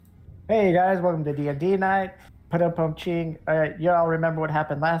Hey guys, welcome to D&D night. Put up Pum Ching. You all remember what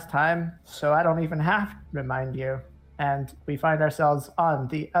happened last time, so I don't even have to remind you. And we find ourselves on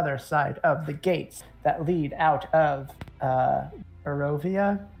the other side of the gates that lead out of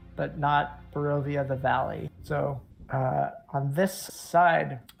Barovia, but not Barovia the Valley. So on this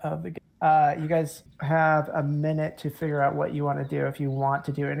side of the you guys have a minute to figure out what you want to do if you want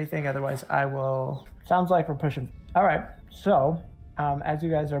to do anything. Otherwise, I will. Sounds like we're pushing. All right. So as you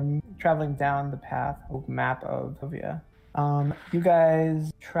guys are traveling down the path, map of Barovia, you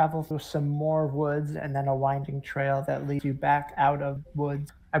guys travel through some more woods and then a winding trail that leads you back out of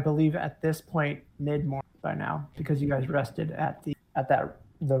woods. I believe at this point mid-morning by now, because you guys rested at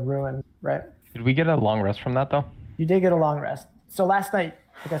the ruin, right? Did we get a long rest from that though? You did get a long rest. So last night,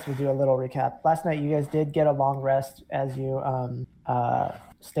 I guess we'll do a little recap. Last night, you guys did get a long rest as you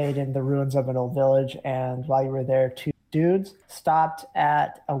stayed in the ruins of an old village, and while you were there, two dudes stopped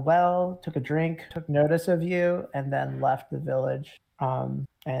at a well, took a drink, took notice of you, and then left the village. And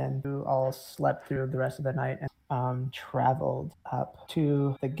you all slept through the rest of the night and traveled up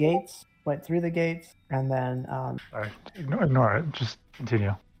to the gates, went through the gates, and then... Sorry, ignore it. Just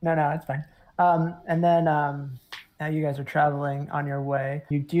continue. No, it's fine. And then now you guys are traveling on your way.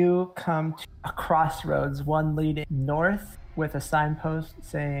 You do come to a crossroads, one leading north with a signpost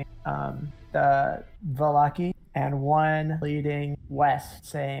saying the Valaki, and one leading west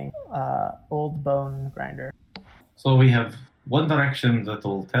saying Old Bone Grinder. So we have one direction that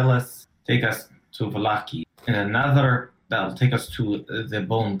will take us to Valaki, and another that will take us to the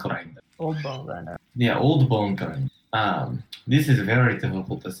Bone Grinder. Old Bone Grinder. Yeah, Old Bone Grinder. This is a very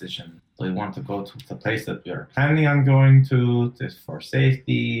difficult decision. Do we want to go to the place that we are planning on going to just for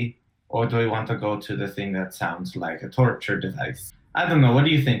safety, or do we want to go to the thing that sounds like a torture device? I don't know. What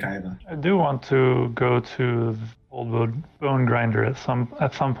do you think, Iva? I do want to go to Old Bone Grinder at some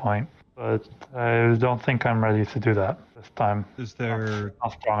point, but I don't think I'm ready to do that this time. Is there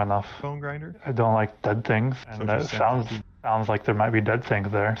not strong enough? Bone Grinder? I don't like dead things, and it sounds like there might be dead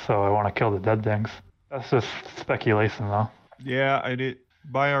things there, so I want to kill the dead things. That's just speculation, though. Yeah, I did.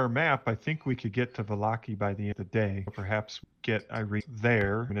 By our map, I think we could get to Valaki by the end of the day. Or perhaps get Irene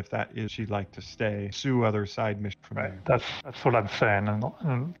there, and if that is, she'd like to stay. Sue other side mission from there. That's what I'm saying,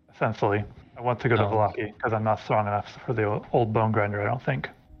 and essentially, I want to go to Valaki because I'm not strong enough for the Old Bone Grinder, I don't think.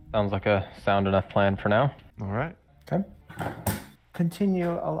 Sounds like a sound enough plan for now. All right. Okay.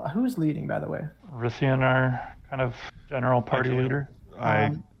 Continue. Who's leading, by the way? Rissian, our kind of general party leader.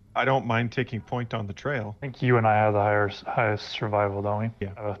 I don't mind taking point on the trail. I think you and I have the highest survival, don't we?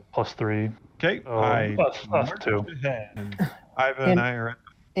 Yeah. +3. Okay. Us 2. And Iva and I are...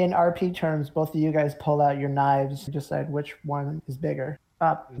 In RP terms, both of you guys pull out your knives and decide which one is bigger.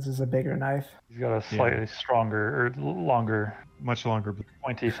 This is a bigger knife. He's got a slightly stronger, or longer... Much longer.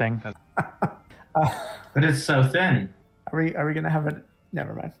 Pointy thing. But it's so thin. Are we going to have it?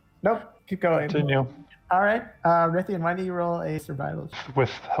 Never mind. Nope. Keep going. Continue. All right, Rithian, why do you roll a survival? With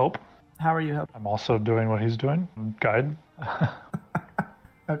help. How are you helping? I'm also doing what he's doing. Guide.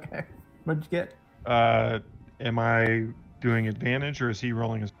 Okay. What'd you get? Am I doing advantage, or is he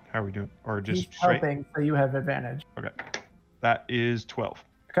rolling? How are we doing? Or just He's straight? helping, so you have advantage. Okay. That is 12.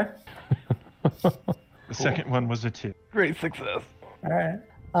 Okay. The second one was a 2. Great success. All right.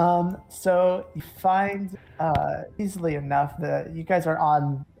 So you find easily enough that you guys are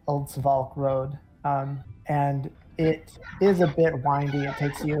on Old Svalk Road. And it is a bit windy. It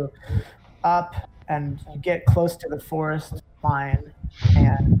takes you up and you get close to the forest line,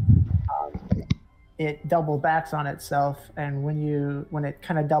 and it double backs on itself. And when it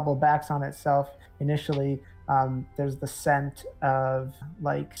kind of double backs on itself initially, there's the scent of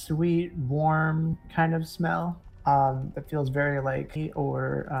like sweet, warm kind of smell that feels very like,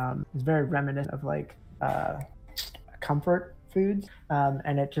 or is very reminiscent of like comfort foods.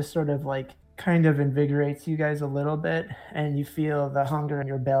 And it just sort of like kind of invigorates you guys a little bit, and you feel the hunger in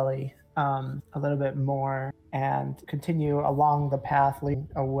your belly a little bit more, and continue along the path leading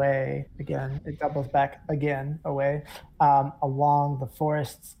away. Again, it doubles back again away along the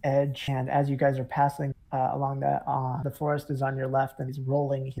forest's edge, and as you guys are passing along that, the forest is on your left and is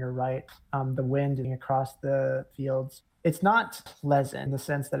rolling here right. The wind across the fields. It's not pleasant in the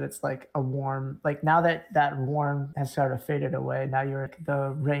sense that it's like a warm, like now that warm has sort of faded away, now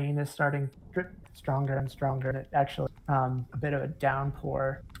the rain is starting to drip stronger and stronger, and it actually a bit of a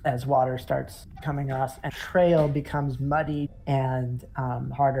downpour as water starts coming across, and trail becomes muddy and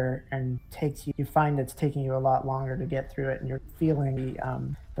harder, and you find it's taking you a lot longer to get through it, and you're feeling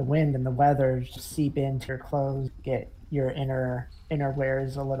the wind and the weather just seep into your clothes, get your inner innerwear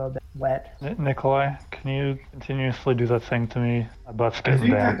is a little bit wet. Nikolai, can you continuously do that thing to me? My butt's I getting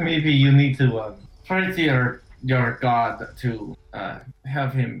think bad. that maybe you need to pray to your god to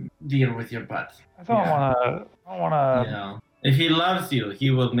have him deal with your butt. I don't Yeah. want to. Yeah. If he loves you,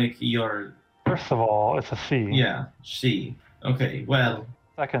 he will make your First of all, it's a C. she. Okay, well.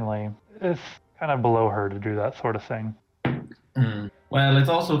 Secondly, it's kind of below her to do that sort of thing. Well, it's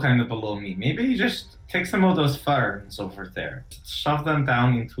also kind of below me. Maybe you just take some of those ferns over there, shove them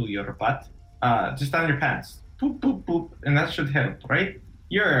down into your butt, just down your pants. Boop, boop, boop, and that should help, right?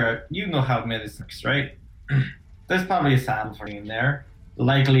 You know how medicine works, right? There's probably a saddle for you in there.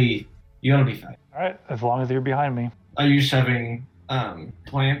 Likely, you'll be fine. All right, as long as you're behind me. Are you shoving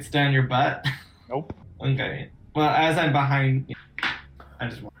plants down your butt? Nope. Okay. Well, as I'm behind you, I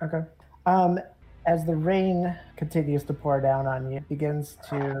just want. Okay. As the rain continues to pour down on you, it begins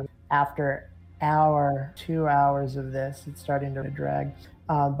to, after 2 hours of this, it's starting to drag.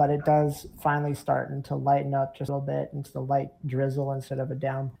 But it does finally start to lighten up just a little bit into the light drizzle instead of a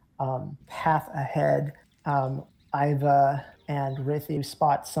down path ahead. Iva and Rithi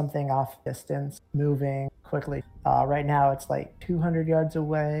spot something off distance moving quickly. Right now it's like 200 yards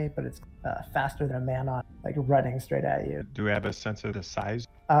away, but it's faster than a man on, like running straight at you. Do we have a sense of the size?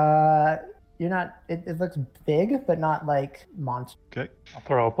 You're not, it looks big, but not like monster. Okay. I'll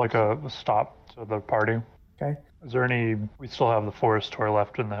throw up like a stop to the party. Okay. Is there any? We still have the forest to our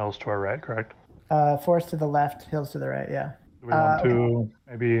left and the hills to our right, correct? Forest to the left, hills to the right, yeah. Do we want to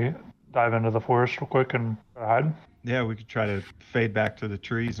maybe dive into the forest real quick and hide? Yeah, we could try to fade back to the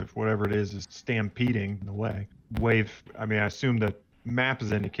trees if whatever it is stampeding in the way. Wave. I mean, I assume the map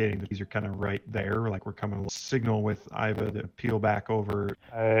is indicating that these are kind of right there. Like we're coming. Signal with Iva to peel back over.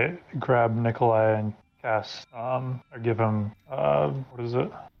 I grab Nikolai and cast. I give him. What is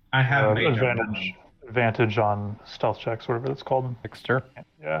it? I have Advantage on stealth checks, whatever it's called. Trickster.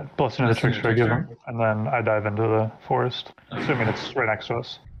 Yeah, blessing of the trickster. I give him, and then I dive into the forest, assuming it's right next to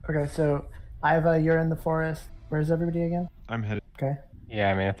us. Okay, so Iva, you're in the forest. Where's everybody again? I'm headed. Okay.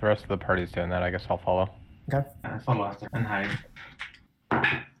 Yeah, I mean, if the rest of the party's doing that, I guess I'll follow. Okay. Follow after and hide.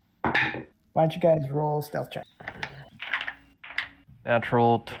 Why don't you guys roll stealth check?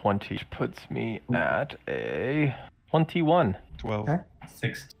 Natural 20 puts me at a 21. 12. Okay.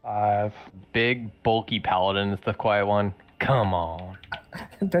 6. 5. Big, bulky paladin is the quiet one. Come on.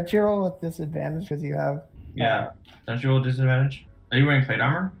 Don't you roll with disadvantage because you have... Yeah. Don't you roll disadvantage? Are you wearing plate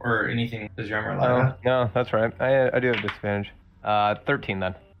armor or anything? Does your armor allow that? No, that's right. I do have disadvantage. 13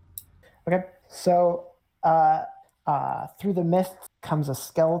 then. Okay, so through the mist comes a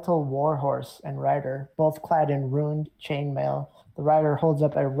skeletal warhorse and rider, both clad in ruined chainmail. The rider holds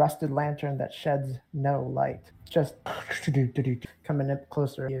up a rusted lantern that sheds no light. Just coming up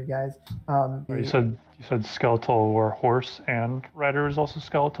closer to you guys. You said skeletal or horse and rider is also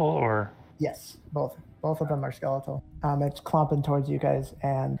skeletal, or? Yes, both of them are skeletal. It's clomping towards you guys,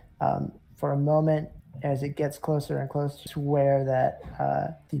 and for a moment, as it gets closer and closer, to where that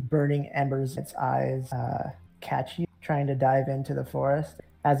the burning embers in its eyes catch you, trying to dive into the forest.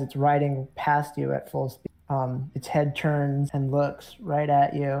 As it's riding past you at full speed, its head turns and looks right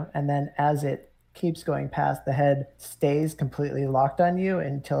at you, and then as it keeps going past, the head stays completely locked on you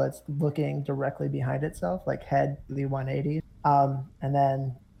until it's looking directly behind itself, like head the 180. And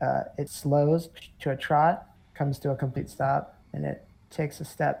then it slows to a trot, comes to a complete stop, and it takes a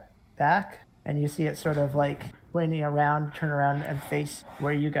step back, and you see it sort of like pointing around, turn around and face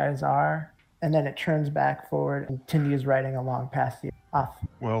where you guys are, and then it turns back forward and continues riding along past you off.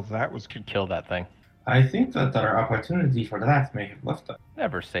 Well, that was Could kill that thing. I think that our opportunity for that may have left us.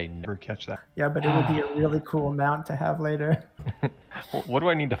 Never say never. never catch that. Yeah, but it would be a really cool mount to have later. What do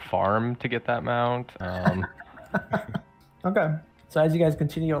I need to farm to get that mount? Okay. So as you guys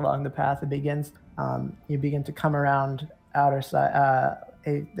continue along the path, it begins. You begin to come around outer side.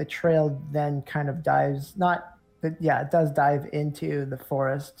 The trail then kind of dives. It does dive into the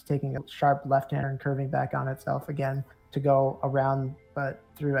forest, taking a sharp left hand and curving back on itself again to go around, but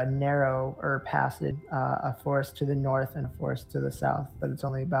through a narrower passage, a forest to the north and a forest to the south. But it's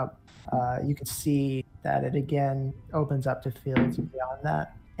only about. You can see that it again opens up to fields beyond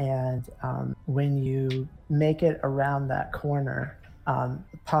that. And when you make it around that corner, a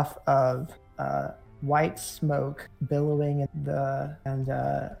puff of white smoke billowing in I'm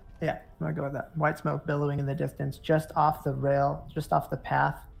gonna go with that. White smoke billowing in the distance, just off the rail, just off the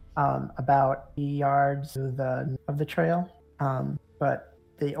path, about 80 yards to the trail. But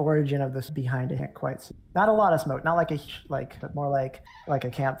the origin of this behind it, can't quite see. Not a lot of smoke, not but more like a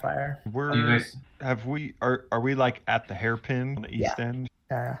campfire. Are we like at the hairpin on the east end?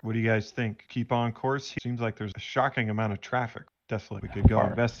 Yeah. What do you guys think? Keep on course? Seems like there's a shocking amount of traffic. definitely we could go Far.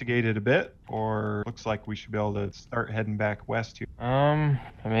 investigate it a bit, or looks like we should be able to start heading back west here. I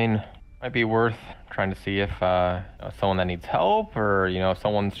mean, might be worth trying to see if someone that needs help, or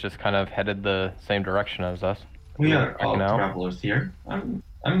someone's just kind of headed the same direction as us. We are all Checking out. travelers here. I'm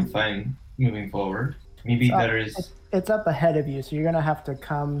fine moving forward. Maybe It's up- there is. It's up ahead of you, so you're going to have to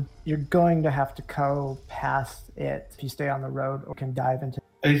go past it if you stay on the road, or can dive into.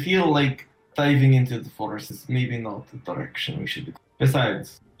 I feel like diving into the forest is maybe not the direction we should be.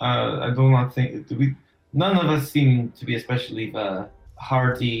 Besides, I do not think none of us seem to be especially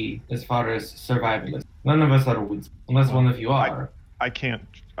hardy as far as survivalists. None of us are woods, unless one of you are. I can't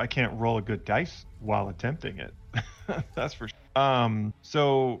roll a good dice while attempting it. That's for sure.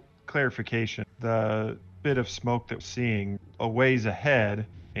 So clarification, the bit of smoke that we're seeing a ways ahead,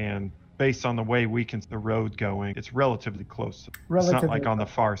 and based on the way we can see the road going, it's relatively close. It's not Relatively like on the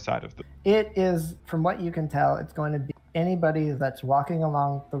far side of the. It is, from what you can tell, it's going to be anybody that's walking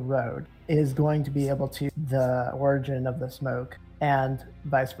along the road is going to be able to the origin of the smoke, and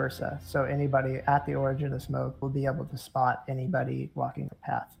vice versa. So anybody at the origin of the smoke will be able to spot anybody walking the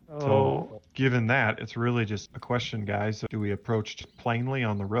path. So, given that, it's really just a question, guys. Do we approach just plainly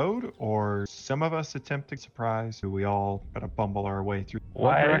on the road, or some of us attempting surprise? Do we all kind of bumble our way through? What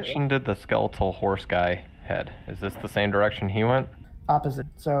Why- direction did the skeletal horse guy head? Is this the same direction he went? Opposite.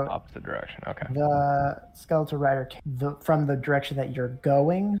 So Opposite direction. Okay. the skeletal rider came from the direction that you're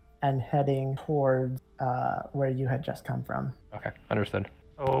going and heading towards where you had just come from. Okay. Understood.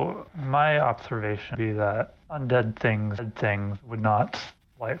 So my observation would be that undead things, dead things would not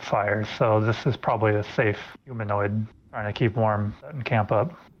light fires. So this is probably a safe humanoid trying to keep warm and camp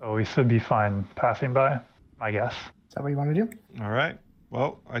up. So we should be fine passing by, I guess. Is that what you want to do? All right.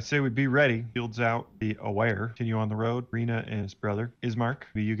 Well, I say we be ready. Fields out, be aware. Continue on the road. Rena and his brother, Ismark.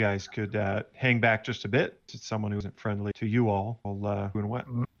 Maybe you guys could hang back just a bit. It's someone who isn't friendly to you all. I'll doing what?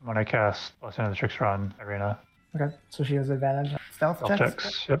 When I cast Blessing of the Trickster on Irina, Okay. So she has advantage on stealth stealth checks.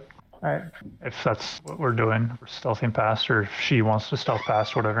 checks. Yep. All right. If that's what we're doing, we're stealthing past, or if she wants to stealth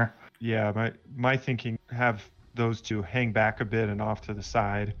past, whatever. Yeah, my thinking, have those two hang back a bit and off to the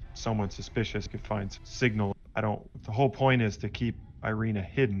side. Someone suspicious could find some signal. The whole point is to keep Irina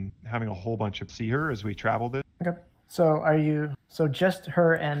hidden, having a whole bunch of see her as we travel this. Okay. So just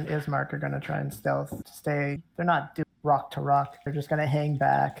her and Ismark are going to try and stealth stay. They're not doing rock to rock. They're just going to hang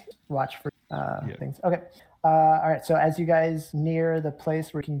back, watch for things. Okay. All right. So as you guys near the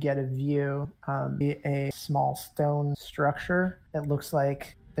place where you can get a view, a small stone structure. It looks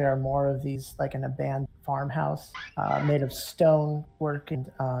like there are more of these, like an abandoned farmhouse made of stone work, and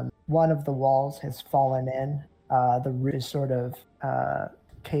one of the walls has fallen in. The roof is sort of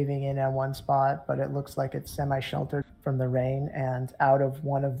caving in at one spot, but it looks like it's semi-sheltered from the rain, and out of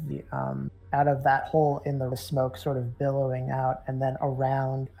that hole in the smoke sort of billowing out, and then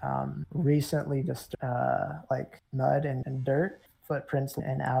around recently just like mud and dirt footprints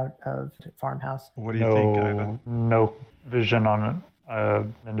and out of the farmhouse. What do you think, Ivan? No vision on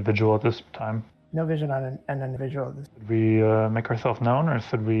an individual at this time. No vision on an individual. Should we make ourselves known, or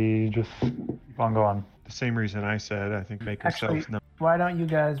should we just keep on going? The same reason I said. I think make Actually- ourselves known. Why don't you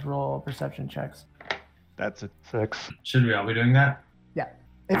guys roll perception checks? That's it. 6. Should we all be doing that?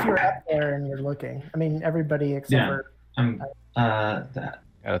 If you're up there and you're looking, I mean, everybody except Yeah. for That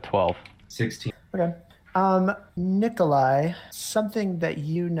Got a 12. 16. okay. Nikolai, something that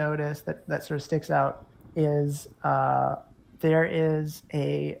you notice that sort of sticks out is there is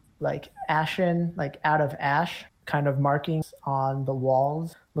a like ashen, like out of ash kind of markings on the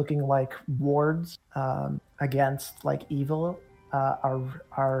walls, looking like wards against like evil,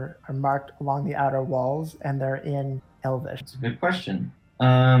 are marked along the outer walls, and they're in Elvish. That's a good question.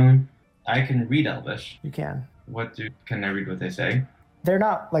 I can read Elvish. You can. Can I read what they say? They're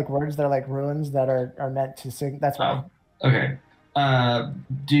not like words; they're like runes that are meant to sing. That's why. Oh, okay.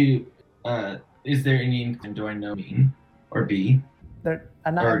 Is there any? Do I know mean or be? They're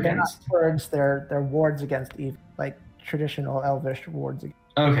Or not against. words. They're wards against evil, like traditional Elvish wards.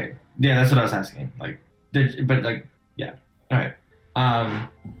 Okay. Yeah, that's what I was asking. Yeah. All right.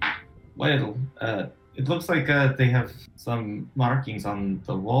 Well, it looks like they have some markings on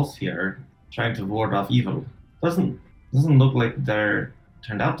the walls here, trying to ward off evil. Doesn't look like they're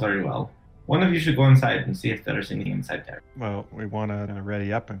turned out very well. One of you should go inside and see if there's anything inside there. Well, we want to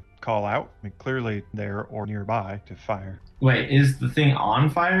ready up and call out. I mean, clearly there or nearby to fire. Wait, is the thing on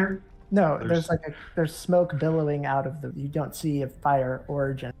fire? No, There's- there's smoke billowing out of the. You don't see a fire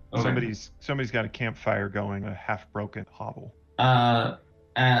origin. Okay. Somebody's got a campfire going, a half-broken hovel.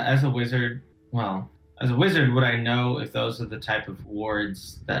 As a wizard, would I know if those are the type of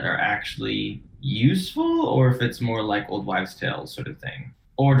wards that are actually useful, or if it's more like old wives' tales sort of thing,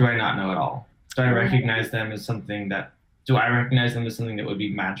 or do I not know at all? Do I recognize them as something that? Do I recognize them as something that would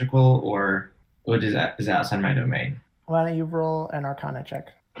be magical, or what is that? Is that outside my domain? Why don't you roll an Arcana check?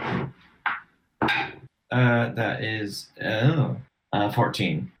 That is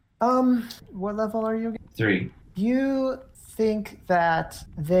 14. What level are you? 3. You think that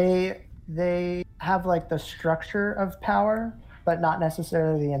they have like the structure of power, but not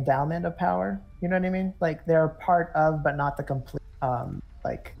necessarily the endowment of power. You know what I mean? Like they're part of, but not the complete.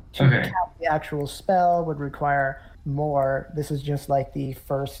 Like to cast the actual spell would require more. This is just like the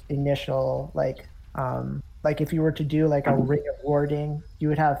first initial like if you were to do like a ring of warding, you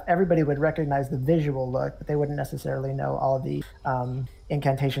would have everybody would recognize the visual look, but they wouldn't necessarily know all of the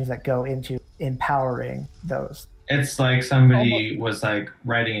incantations that go into empowering those. It's like somebody was like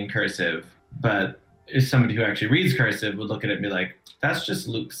writing in cursive, but if somebody who actually reads cursive would look at it and be like, "That's just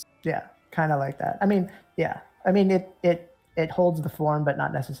Luke's." Yeah, kind of like that. I mean, yeah. I mean, it holds the form, but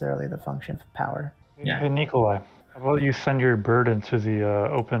not necessarily the function of power. Yeah. Hey, Nikolai, how about you send your bird into the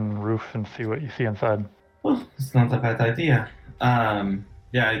open roof and see what you see inside? Well, it's not a bad idea.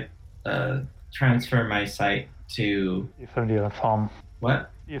 I transfer my sight to See if anyone's home.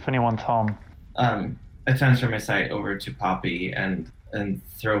 what? See if anyone's home. I transfer my sight over to Poppy and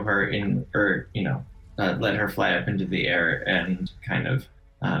throw her in, or let her fly up into the air and kind of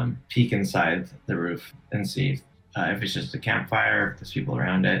peek inside the roof and see if it's just a campfire, if there's people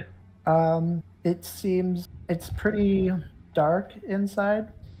around it. It seems it's pretty dark inside.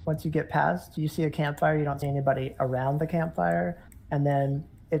 Once you get past, you see a campfire. You don't see anybody around the campfire, and then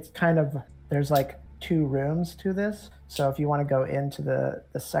it's kind of there's like 2 rooms to this. So if you want to go into the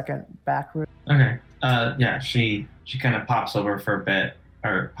second back room. Okay. Yeah. She kind of pops over for a bit,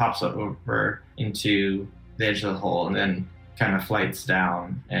 or pops over into the edge of the hole, and then kind of flights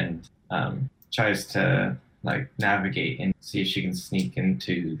down and tries to like navigate and see if she can sneak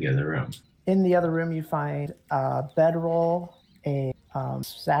into the other room. In the other room, you find a bedroll, a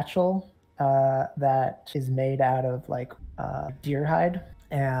satchel that is made out of like deer hide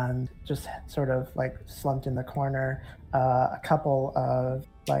and just sort of like slumped in the corner, a couple of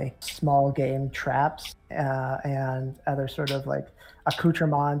like small game traps and other sort of like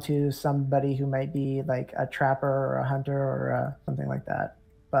accoutrement to somebody who might be like a trapper or a hunter or something like that.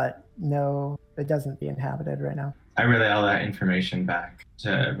 But no, it doesn't be inhabited right now. I relay all that information back to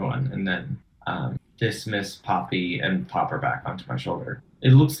everyone and then dismiss Poppy and pop her back onto my shoulder.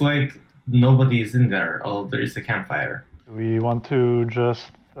 It looks like nobody's in there, although there is a campfire. Do we want to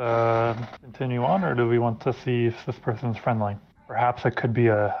just continue on, or do we want to see if this person's friendly? Perhaps it could be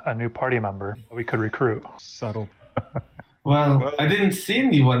a new party member that we could recruit. Subtle. Well, I didn't see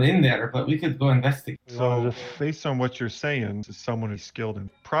anyone in there, but we could go investigate. So, based on what you're saying, this is someone who's skilled and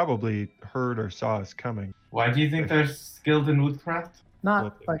probably heard or saw us coming. Why do you think they're skilled in woodcraft? Not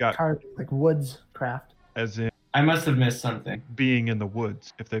Well, they've like got- carving, like woods craft. As in I must have missed something. being in the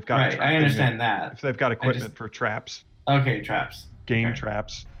woods. If they've got Right, I trapping, understand that. if they've got equipment for traps, Okay, traps. game Okay.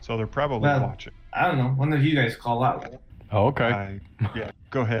 traps, so they're probably Well- watching. I don't know. One of you guys call out. Oh, okay. Yeah,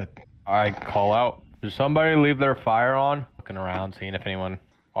 go ahead. I call out. Does somebody leave their fire on? Looking around, seeing if anyone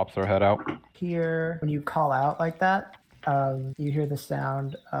pops their head out. Here, when you call out like that, you hear the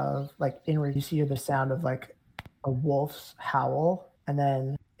sound of like inward. You see the sound of like a wolf's howl, and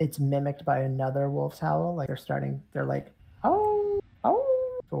then it's mimicked by another wolf's howl. Like they're like, oh,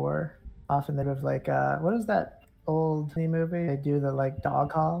 or often they have like, what is that old movie? They do the like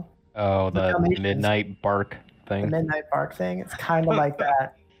dog call, Oh, the Dalmatians. midnight bark the thing. midnight bark thing. It's kind of like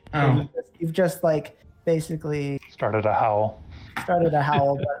that. Oh, You've just like basically Started a howl. started a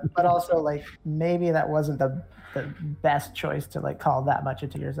howl, but also like maybe that wasn't the best choice to like call that much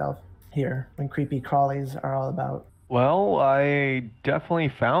into yourself here when creepy crawlies are all about. Well, I definitely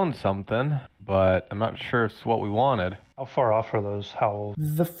found something, but I'm not sure it's what we wanted. How far off are those howls?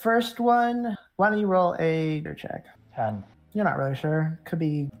 The first one, why don't you roll a check? 10. You're not really sure. Could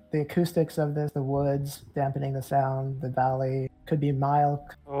be the acoustics of this, the woods dampening the sound, the valley. Could be mild.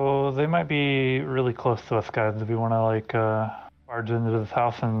 Oh, they might be really close to us, guys. Do we want to like barge into this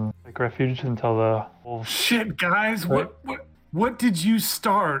house and take refuge until the wolves? Shit, guys, Right. what did you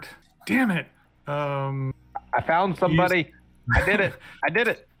start? Damn it. I found somebody. I did it. I did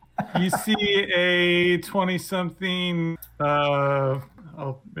it. You see a 20-something.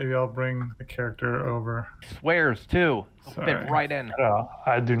 Maybe I'll bring the character over. Swears too. He'll Sorry. fit right in.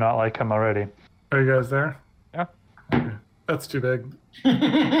 I do not like him already. Are you guys there? Yeah. Okay. That's too big.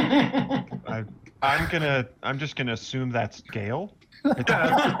 I'm just gonna assume that's Gale.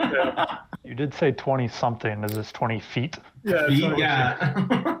 Yeah. You did say 20 something. Is this 20 feet? Yeah. yeah.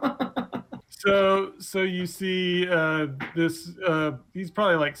 So you see this. He's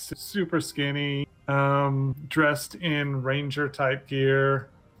probably like super skinny, dressed in ranger type gear,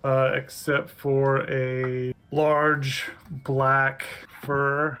 except for a large black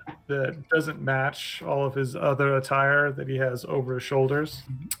fur that doesn't match all of his other attire that he has over his shoulders.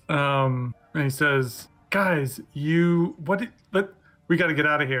 And he says, "Guys, we got to get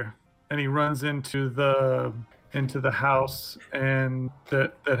out of here." And he runs into the house and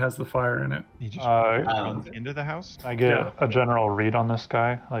that has the fire in it. He just Uh, runs into the house. I get Yeah. a general read on this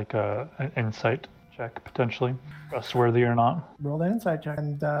guy, like an insight check potentially, trustworthy or not. Roll an insight check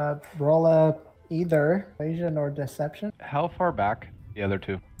and roll a either persuasion or deception. How far back? The other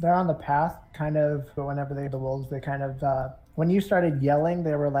two. They're on the path, kind of. But whenever the wolves, they kind of. When you started yelling,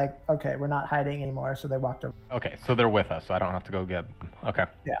 they were like, "Okay, we're not hiding anymore," so they walked over. Okay, so they're with us, so I don't have to go get. Okay.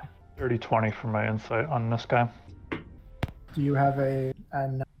 30-20 for my insight on this guy. Do you have a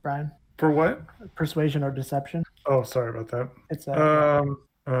Brian? For what? Persuasion or deception? Oh, sorry about that. It's a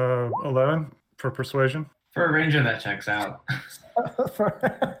 11 for persuasion. For a ranger, that checks out.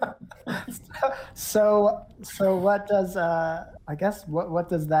 so what does I guess what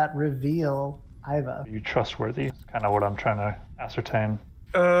does that reveal, Iva? Are you trustworthy? It's kind of what I'm trying to ascertain.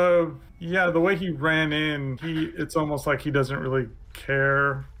 Yeah, the way he ran in, it's almost like he doesn't really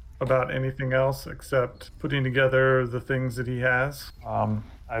care about anything else except putting together the things that he has.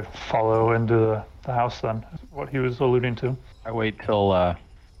 I follow into the house then, is what he was alluding to. I wait till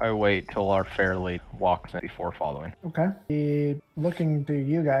our fair lady walks in before following. Okay. Looking to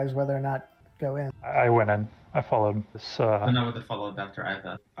you guys whether or not go in. I went in. I followed this. And I would have followed Dr.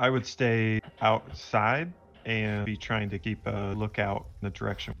 Iva. I would stay outside and be trying to keep a lookout in the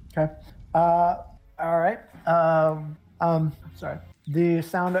direction. Okay. All right. Sorry. The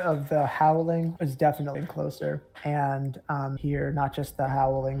sound of the howling is definitely closer, and hear not just the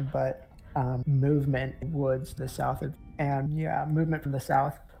howling, but movement in woods to the south, and movement from the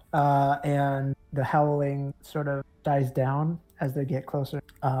south, and the howling sort of dies down as they get closer,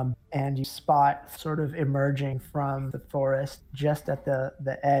 and you spot sort of emerging from the forest just at the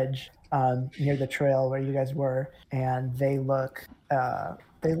edge, near the trail where you guys were, and they look.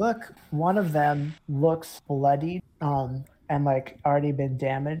 One of them looks bloodied, and like already been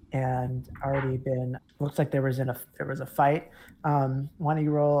damaged and looks like there was a fight. Why don't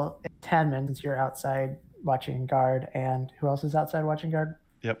you roll 10 minutes? You're outside watching guard, and who else is outside watching guard?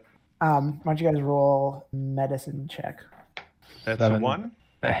 Yep. Why don't you guys roll medicine check? That's a 1.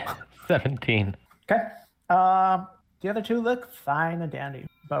 17. Okay. The other two look fine and dandy,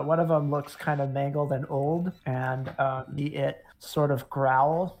 but one of them looks kind of mangled and old, and it sort of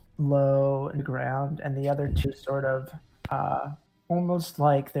growl low in the ground, and the other two sort of almost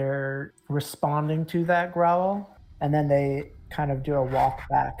like they're responding to that growl, and then they kind of do a walk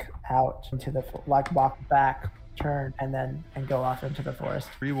back out into the walk back, turn, and go off into the forest.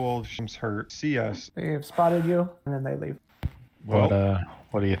 3 wolves hurt. See us. They've spotted you, and then they leave. Well,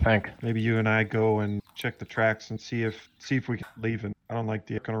 What do you think? maybe you and I go and check the tracks and see if we can leave. And I don't like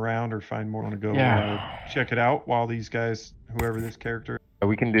the looking around or find more. Want to go check it out while these guys, whoever this character.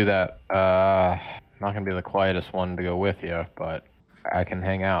 We can do that. Not gonna be the quietest one to go with you, but I can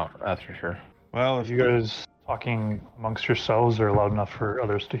hang out. That's for sure. Well, Are if you guys talking amongst yourselves or loud enough for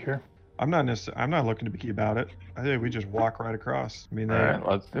others to hear? I'm not looking to be key about it. I think we just walk right across. I mean, All right,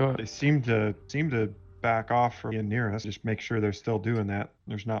 let's do they it. seem to back off from being near us. Just make sure they're still doing that.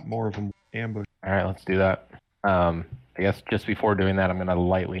 There's not more of them ambush. All right, let's do that. I guess just before doing that, I'm gonna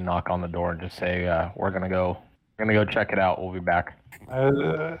lightly knock on the door and just say we're gonna go check it out. We'll be back.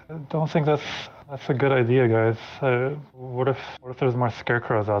 I don't think that's a good idea, guys. What if there's more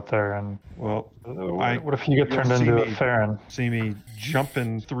scarecrows out there, and Well, what if you get you'll turned see into a me- Farron? see me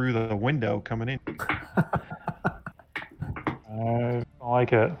jumping through the window coming in. I don't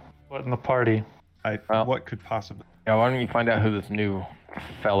like it. What in the party? Well- What could possibly? Yeah, why don't you find out who this new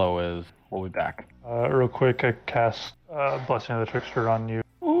fellow is? We'll be back. Real quick, I cast Blessing of the Trickster on you.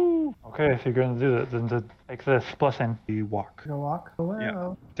 Ooh. Okay, if you're going to do that, then to take this blessing. We walk Go walk.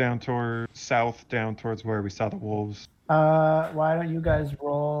 Hello. down towards where we saw the wolves. Why don't you guys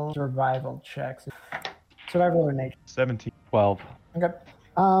roll survival checks? Survival or nature. 17. 12.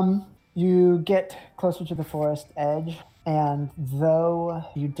 Okay. You get closer to the forest edge, and though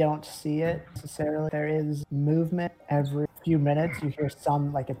you don't see it necessarily, there is movement every few minutes. You hear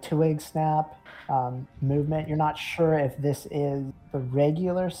some, like a twig snap, movement. You're not sure if this is the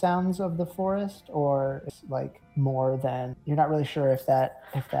regular sounds of the forest or it's like more than. You're not really sure if it.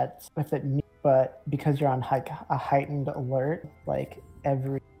 But because you're on a heightened alert, like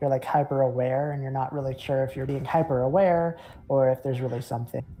you're like hyper aware, and you're not really sure if you're being hyper aware or if there's really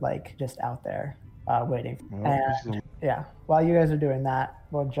something like just out there waiting. Well, this is Yeah, while you guys are doing that,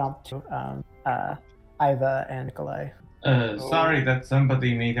 we'll jump to Iva and Nikolai. Sorry that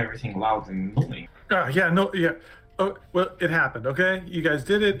somebody made everything loud and annoying. Yeah. Oh, well, it happened. Okay, you guys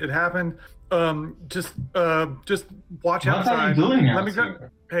did it. It happened. Just watch What outside. are you doing Let out me grab.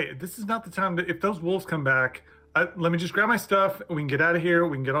 here? Hey, this is not the time to. If those wolves come back, let me just grab my stuff. We can get out of here.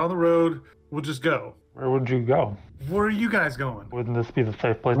 We can get on the road. We'll just go. Where would you go? Where are you guys going? Wouldn't this be the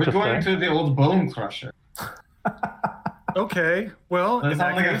safe place We're to going stay? to the old bone crusher. Okay. Well, That in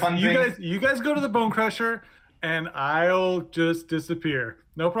sounds that like a case, fun you thing. guys go to the bone crusher, and I'll just disappear.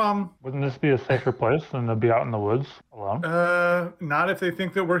 No problem. Wouldn't this be a safer place than to be out in the woods alone? Not if they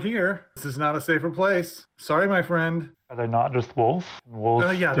think that we're here. This is not a safer place. Sorry, my friend. Are they not just wolves?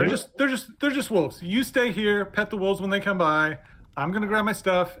 Wolves. Yeah, they're do? just wolves. You stay here, pet the wolves when they come by. I'm gonna grab my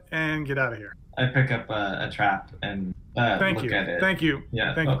stuff and get out of here. I pick up a trap and Thank look you. at it. Thank you.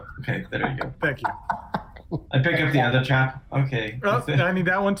 Yeah. Thank you. Okay, there you go. Thank you. I pick up the other trap. Okay. Oh, I need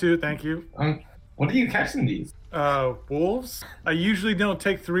that one too. Thank you. What are you catching these? Wolves. I usually don't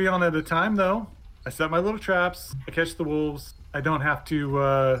take 3 on at a time though. I set my little traps. I catch the wolves. I don't have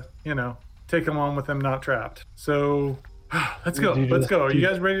to, take them on with them not trapped. So, let's go. Did you Let's just- go. Are you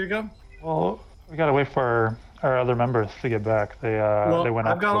guys ready to go? Well, we gotta wait for our other members to get back. They went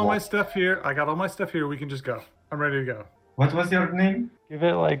out. I've got to the all my wolves. stuff here. We can just go. I'm ready to go. What was your name? Give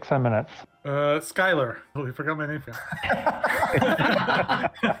it like 10 minutes. Skylar. Oh, I forgot my name.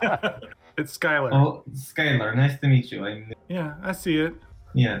 It's Skylar. Oh, Skylar. Nice to meet you. Yeah, I see it.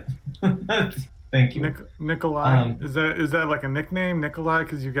 Yeah. Thank you. Nikolai. Is that like a nickname, Nikolai?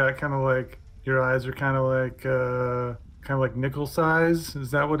 Because you got kind of like your eyes are kind of like nickel size.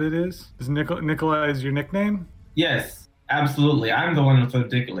 Is that what it is? Is Nikolai is your nickname? Yes, absolutely. I'm the one with the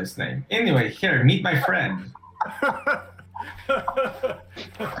ridiculous name. Anyway, here, meet my friend.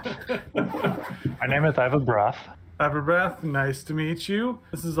 My name is Iva Broth. Aberbreath, nice to meet you.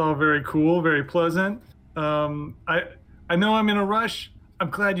 This is all very cool, very pleasant. I know I'm in a rush. I'm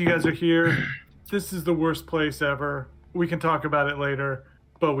glad you guys are here. This is the worst place ever. We can talk about it later,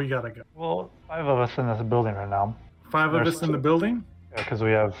 but we gotta go. Well, 5 of us in this building right now. 5 of There's us in the building? Yeah, because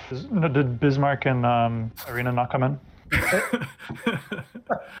we have. Did Bismarck and Irina not come in?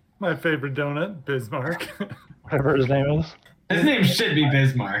 My favorite donut, Bismarck. Whatever his name is. His name should be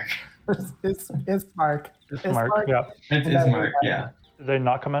Bismarck. It's Mark. Bismarck. Yeah. It's Bismarck, yeah. Did they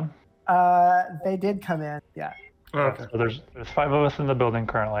not come in? They did come in. Yeah. Okay. So there's 5 of us in the building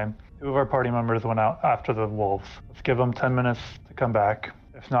currently. 2 of our party members went out after the wolves. Let's give them 10 minutes to come back.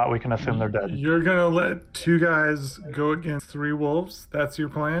 If not, we can assume they're dead. You're gonna let 2 guys go against 3 wolves? That's your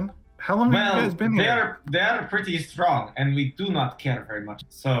plan? How long have you Well, guys been here? they are pretty strong, and we do not care very much.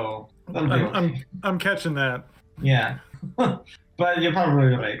 So that'll be okay. I'm catching that. Yeah. But you're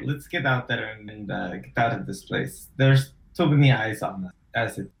probably right. Let's get out there and get out of this place. There's too many eyes on us.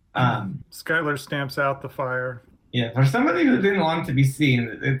 As it. Skylar stamps out the fire. Yeah, for somebody who didn't want to be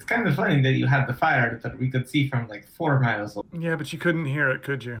seen, it's kind of funny that you had the fire that we could see from like 4 miles away. Yeah, but you couldn't hear it,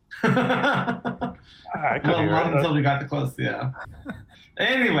 could you? I could Well, hear not it. until we got close, yeah.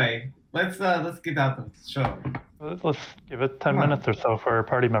 Anyway, let's get out of the show. Let's give it 10 Come on. minutes or so for our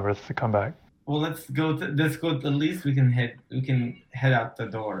party members to come back. Well, let's go. At least we can head out the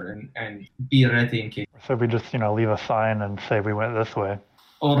door and be ready in case. So we just, leave a sign and say we went this way.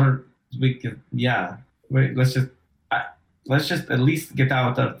 Or we could, yeah. Wait, let's just at least get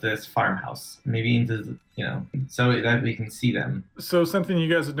out of this farmhouse, maybe into so that we can see them. So something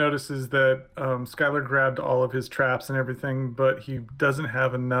you guys have noticed is that Skylar grabbed all of his traps and everything, but he doesn't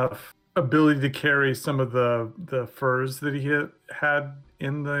have enough ability to carry some of the furs that he had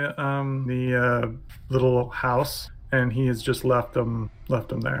in the little house, and he has just left them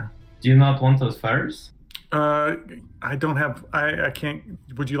there. Do you not want those furs? I don't have. I can't.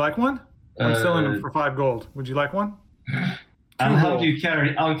 Would you like one? I'm selling them for 5 gold. Would you like one? I'll help you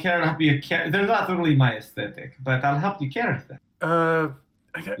carry. I'll help you carry. They're not really my aesthetic, but I'll help you carry them.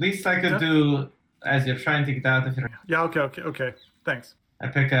 At least I could do as you're trying to get out of here. Yeah. Okay. Thanks. I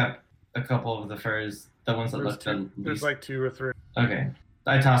pick up a couple of the furs, the ones that look the There's least. like 2 or 3. Okay.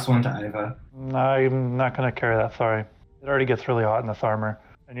 I toss one to Iva. No, I'm not going to carry that, sorry. It already gets really hot in this armor,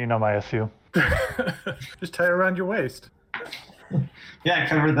 and you know my issue. Just tie it around your waist. Yeah,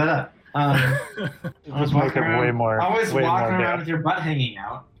 cover that up. Just make it way more. Always way walking more around damp. with your butt hanging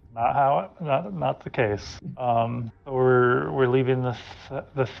out. Not the case. So we're leaving this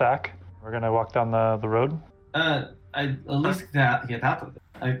sack. We're gonna walk down the road. I at least get out of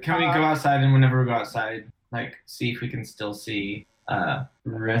it. Can we go outside, and whenever we go outside, like see if we can still see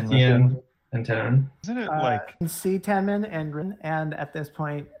Rithian and Tenon. Isn't it You like can see Tenmin and Rin, and at this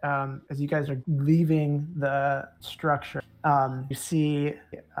point, as you guys are leaving the structure, you see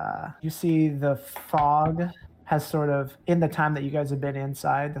the fog has sort of, in the time that you guys have been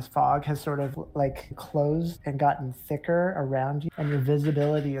inside, this fog has sort of like closed and gotten thicker around you, and your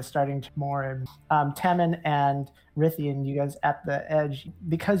visibility is starting to more. Temin and Rithian, you guys at the edge,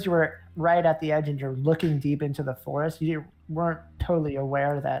 because you were right at the edge and you're looking deep into the forest, you weren't totally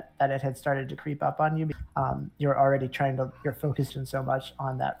aware that it had started to creep up on you. You're already you're focused in so much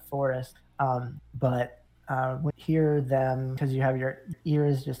on that forest. But when you hear them, because you have your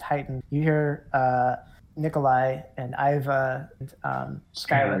ears just heightened, you hear Nikolai and Iva and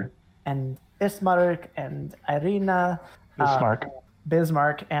Skylar and Ismark and Irina,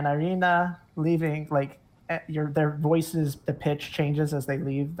 Bismarck and Irina leaving. Like their voices, the pitch changes as they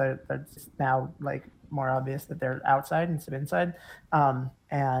leave. It's now like more obvious that they're outside instead of inside.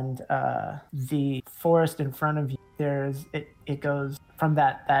 And the forest in front of you, it goes from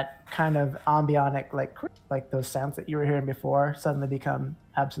that kind of ambionic like those sounds that you were hearing before suddenly become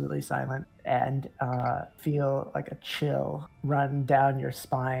absolutely silent, and feel like a chill run down your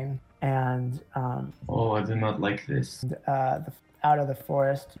spine. And I do not like this. out of the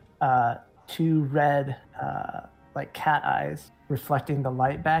forest, two red like cat eyes reflecting the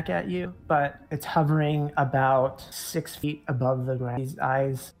light back at you, but it's hovering about 6 feet above the ground. These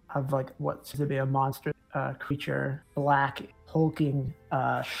eyes have like what seems to be a monster creature, black hulking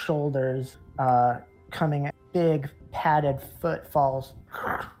shoulders, coming at big padded footfalls.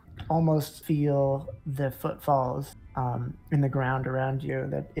 Almost feel the footfalls in the ground around you.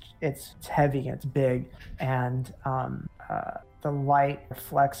 That it's heavy, it's big, and the light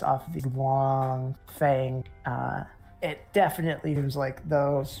reflects off of these long fang. It definitely seems like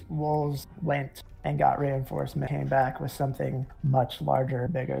those wolves went and got reinforcement, came back with something much larger,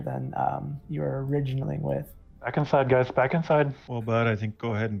 bigger than you were originally with. Back inside, guys. Back inside. Well, Bud, I think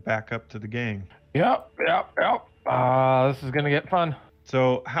go ahead and back up to the gang. Yep. This is gonna get fun.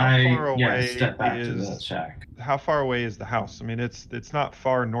 So how far away step back to the is shack. how far away is the house? I mean, it's not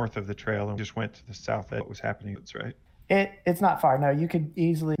far north of the trail, and we just went to the south edge. What was happening? That's right. It's not far. No, you could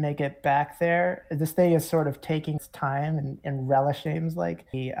easily make it back there. This thing is sort of taking its time and relishing, like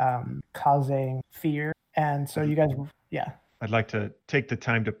causing fear. And so you guys, yeah. I'd like to take the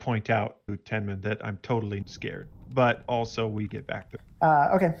time to point out to Tenman that I'm totally scared, but also we get back there.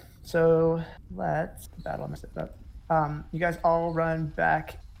 Okay, so let's battle mess it up. You guys all run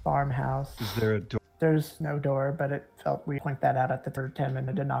back farmhouse. Is there a door? There's no door, but it felt we point that out at the third 10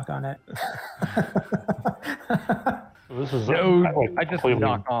 minute to knock on it. This is I just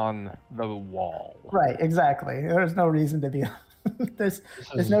knock on the wall. Right, exactly. There's no reason to be. there's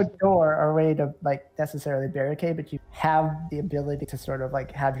no door or way to like necessarily barricade, but you have the ability to sort of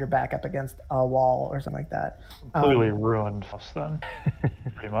like have your back up against a wall or something like that. Completely ruined house then,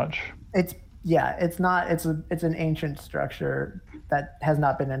 pretty much. It's an ancient structure that has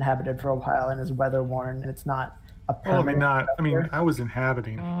not been inhabited for a while and is weather worn, and it's not a permanent. I was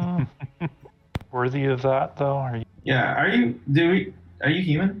inhabiting. Worthy of that though? Are you? Yeah, are you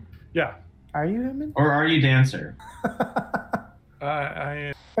human? Yeah. Are you human? Or are you dancer?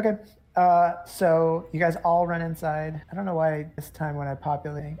 I Okay. So you guys all run inside. I don't know why this time when I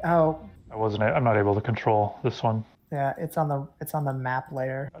populate. Oh, I'm not able to control this one. yeah, it's on the map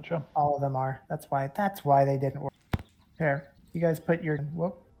layer. Gotcha. All of them are. That's why they didn't work. Here, you guys put your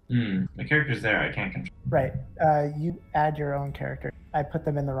whoop. My character's there. I can't control. Right. You add your own character. I put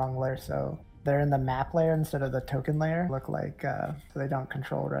them in the wrong layer, so they're in the map layer instead of the token layer. Look like so they don't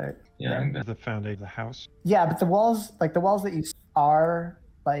control right. Yeah. The foundation of the house. Yeah, but the walls that you see are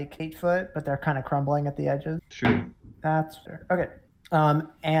like 8 foot, but they're kind of crumbling at the edges. Sure. That's fair. Okay.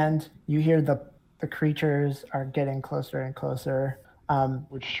 And you hear the creatures are getting closer and closer.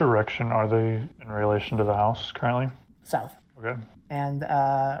 Which direction are they in relation to the house currently? South. Okay. And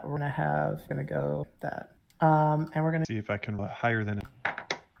we're gonna go that. And we're gonna See if I can higher than it.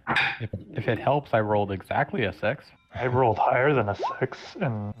 If it helps, I rolled exactly a 6. I rolled higher than a 6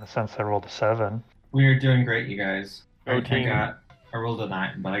 in the sense I rolled a 7. We're doing great, you guys. Go team. I rolled a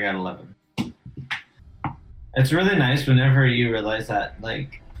 9, but I got 11. It's really nice whenever you realize that,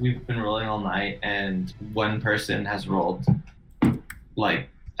 like, we've been rolling all night and one person has rolled, like,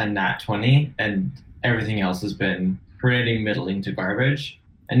 a nat 20 and everything else has been pretty middling to garbage.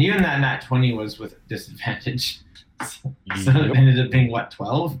 And even that nat 20 was with disadvantage. So it ended up being,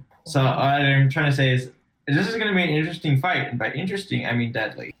 12? So what I'm trying to say is, this is going to be an interesting fight. And by interesting, I mean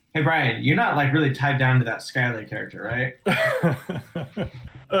deadly. Hey, Brian, you're not, like, really tied down to that Skylar character, right?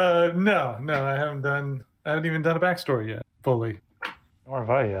 No, I haven't even done a backstory yet, fully. Nor have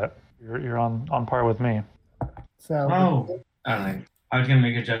I yet. You're on par with me. So Alright. I was gonna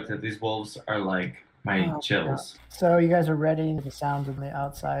make a joke that these wolves are like my Oh, chills. So you guys are ready. The sounds on the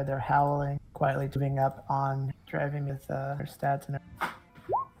outside. They're howling, quietly moving up on, driving with their stats and everything.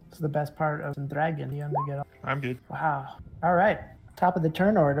 It's the best part of the dragon. You have to get off. I'm good. Wow. All right. Top of the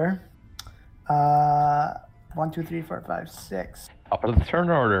turn order. 1, 2, 3, 4, 5, 6. Top of the turn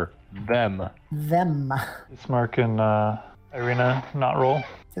order. Them. Them. Ismark and Irina not roll.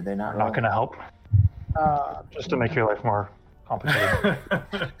 Did they not? Are not roll? going to help. Just to make your life more complicated.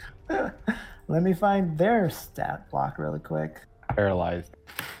 Let me find their stat block really quick. Paralyzed.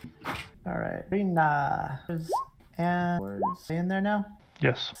 All right. Rina. And we're in there now?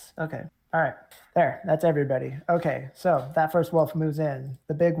 Yes. Okay. All right. There. That's everybody. Okay. So that first wolf moves in.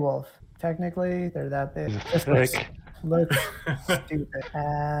 The big wolf. Technically, they're that big. He's This thick. looks stupid.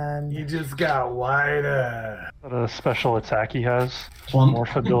 And He just got wider. What a special attack he has. Plump.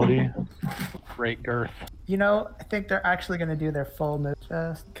 Morph ability. Great girth. you know, I think they're actually going to do their full move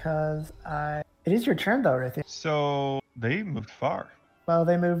just because It is your turn though, Rithia. So they moved far. Well,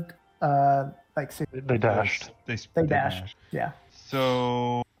 they moved like 6. They dashed. They dashed. Yeah.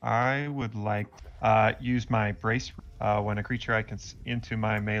 So I would like use my brace when a creature I can into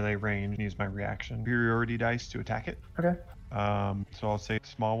my melee range, use my reaction superiority dice to attack it. Okay. So I'll say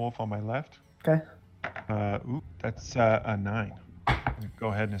small wolf on my left. Okay. Ooh, that's a 9. Go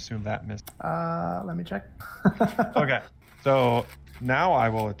ahead and assume that missed. Let me check. Okay. So now I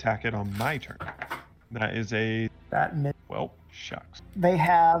will attack it on my turn. That is a That mid. well, shucks. They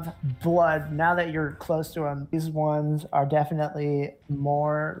have blood. Now that you're close to them, these ones are definitely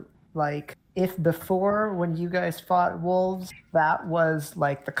more like if before when you guys fought wolves, that was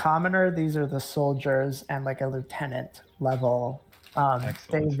like the commoner. These are the soldiers and like a lieutenant level. They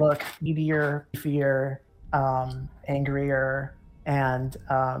Excellent. look needier, beefier, angrier, and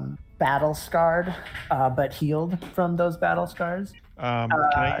battle scarred, but healed from those battle scars. Can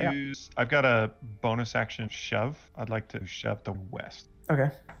I yeah. use? I've got a bonus action shove. I'd like to shove the west.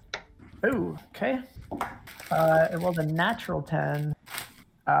 Okay. Ooh, okay. It rolled a natural 10.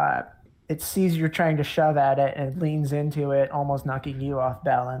 It sees you're trying to shove at it and it leans into it, almost knocking you off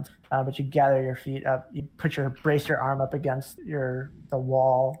balance. But you gather your feet up. You brace your arm up against the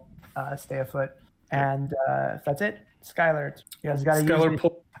wall, stay afoot. And if that's it, Skylar, you guys got to use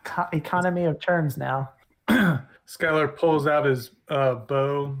the economy of turns now. Skylar pulls out his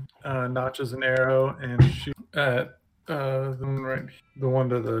bow, notches an arrow, and shoots at the one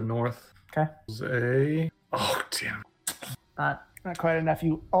to the north. Okay. Oh damn! Not quite enough.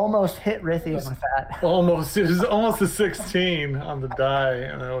 You almost hit Rithia with that. Almost. It was almost a 16 on the die,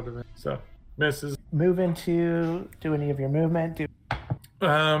 and that would have been so misses. Move into do any of your movement.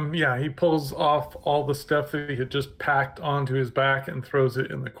 Yeah, he pulls off all the stuff that he had just packed onto his back and throws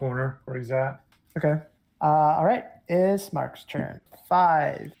it in the corner where he's at. Okay. All right. Ismark's turn.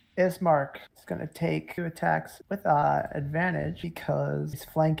 5. Ismark is going to take 2 attacks with advantage because he's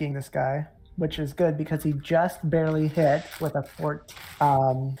flanking this guy, which is good because he just barely hit with a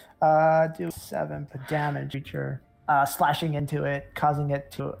 14. Do 7 damage creature, slashing into it, causing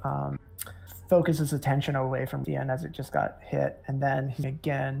it to focus his attention away from the end as it just got hit, and then he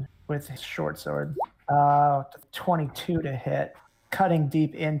again with his short sword, 22 to hit, cutting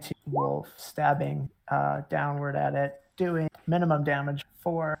deep into wolf, stabbing downward at it, doing minimum damage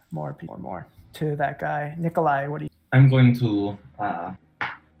 4 more to that guy. Nikolai, what do you? I'm going to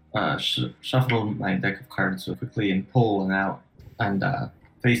shuffle my deck of cards so quickly and pull one out and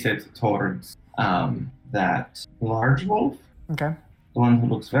face it towards that large wolf, Okay. the one who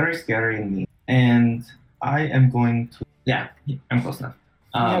looks very scary and mean. And I am going to, yeah, I'm close enough.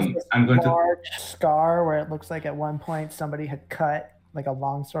 He has this I'm going to, large scar where it looks like at one point somebody had cut like a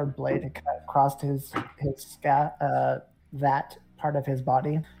longsword blade had cut across his that part of his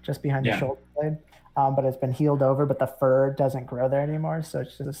body just behind the shoulder blade. But it's been healed over, but the fur doesn't grow there anymore, so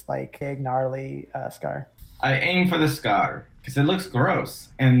it's just like big gnarly scar. I aim for the scar because it looks gross,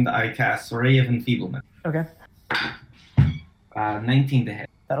 and I cast Ray of Enfeeblement. Okay, 19 to hit.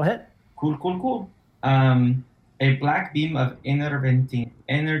 that'll hit. Cool. A black beam of interventing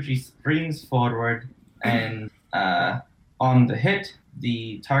energy springs forward, and on the hit,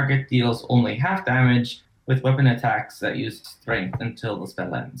 the target deals only half damage with weapon attacks that use strength until the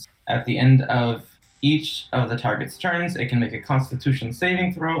spell ends. At the end of each of the target's turns, it can make a Constitution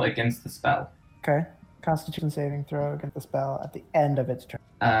saving throw against the spell. Okay, Constitution saving throw against the spell at the end of its turn.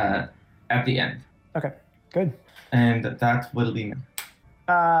 At the end. Okay, good. And that will be me.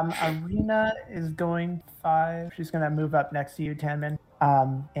 Arena is going 5. She's going to move up next to you, Tanman,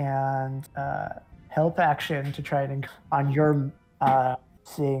 and help action to try and on your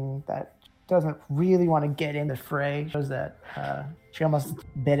seeing that she doesn't really want to get in the fray. Shows that she almost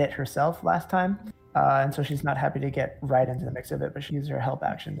bit it herself last time. And so she's not happy to get right into the mix of it, but she uses her help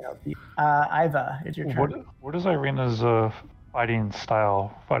action to help you. Iva, it's your turn. What is Irina's fighting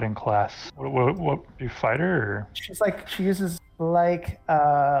style, fighting class? What do you fighter? Or? She's like, she uses like,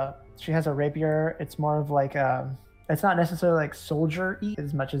 she has a rapier. It's more of like, it's not necessarily like soldier-y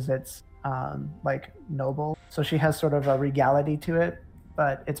as much as it's like noble. So she has sort of a regality to it,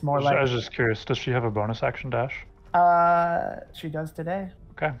 but it's more like. I was just curious. Does she have a bonus action dash? She does today.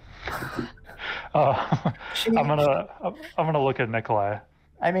 Okay. I'm gonna look at Nikolai.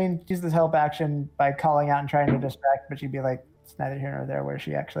 I mean, use this help action by calling out and trying to distract, but she'd be like, it's neither here nor there where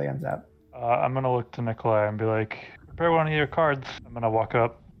she actually ends up. I'm gonna look to Nikolai and be like, prepare one of your cards. I'm gonna walk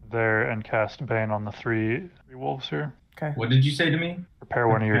up there and cast Bane on the three wolves here. Okay. What did you say to me? Prepare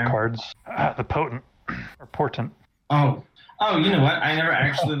one of your cards. The potent or portent. Oh, you know what? I never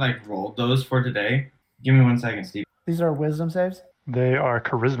actually rolled those for today. Give me 1 second, Steve. These are wisdom saves? They are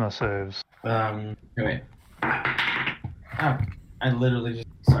charisma saves. Wait. Oh, I literally just,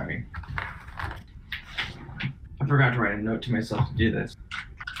 sorry. I forgot to write a note to myself to do this.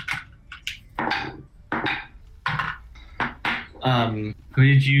 Who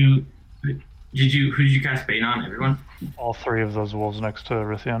did you cast Bane on? Everyone? All three of those wolves next to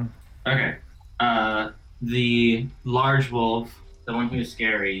Rithian. Okay. The large wolf, the one who's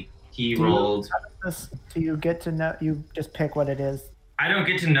scary, he rolled. Do you get to know? You just pick what it is. I don't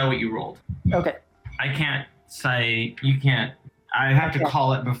get to know what you rolled. Okay. I can't say, you can't, I have to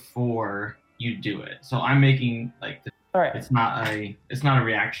call it before you do it. So I'm making all right. it's not a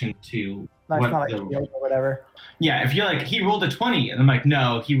reaction to That's what not like the, shield or whatever. yeah, if you're like, he rolled a 20, and I'm like,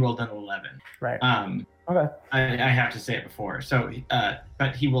 no, he rolled an 11. Right. Okay. I have to say it before. So,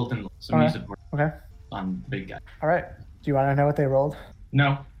 but he rolled an 11, so Okay. use it Okay. on the big guy. All right. Do you want to know what they rolled?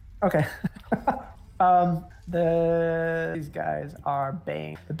 No. Okay. These guys are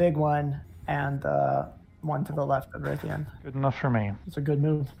Bane, the big one, and the one to the left of Rithian. Good enough for me. It's a good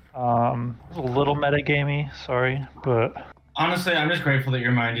move. It was a little metagamey, sorry, but. Honestly, I'm just grateful that you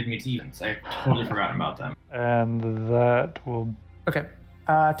reminded me to evens. I totally forgot about them. And that will. Okay.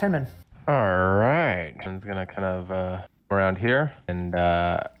 Tinman. All right. I'm gonna kind of around here and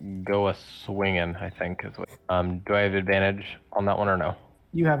go a swinging. I think is what. Do I have advantage on that one or no?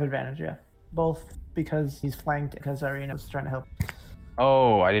 You have advantage, yeah. Both because he's flanked, because Irina's trying to help.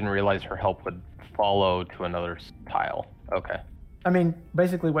 Oh, I didn't realize her help would follow to another tile. Okay. I mean,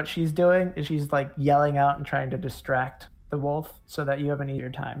 basically what she's doing is she's like yelling out and trying to distract the wolf so that you have an easier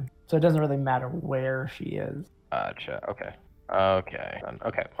time. So it doesn't really matter where she is. Gotcha. Okay. Okay.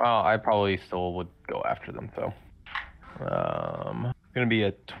 Okay. Well, I probably still would go after them. So, it's gonna be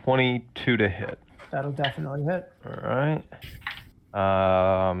a 22 to hit. That'll definitely hit. All right.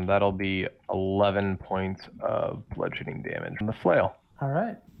 That'll be 11 points of bludgeoning damage from the flail. All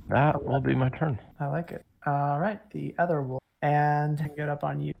right. That will be my turn. I like it. All right. The other wolf. And can get up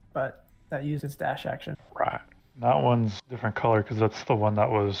on you, but that uses dash action. Right. That one's different color because that's the one that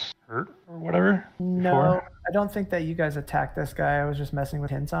was hurt or whatever. No, before. I don't think that you guys attacked this guy. I was just messing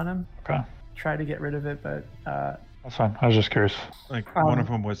with hints on him. Okay. Try to get rid of it, but That's fine. I was just curious. One of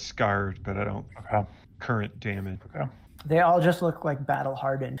them was scarred, but I don't. Okay. Current damage. Okay. they all just look like battle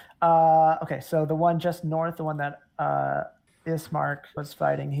hardened. Okay, so the one just north, the one that Ismark was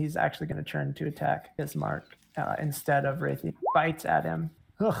fighting, he's actually going to turn to attack Ismark instead of Raytheon. Bites at him.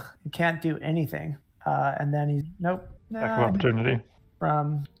 Ugh, he can't do anything. And then he's nope. Attack of opportunity.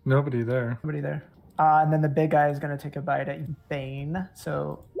 From Nobody there. nobody there. And then the big guy is going to take a bite at Bane.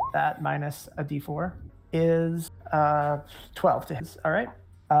 So that minus a d4 is 12 to his. All right.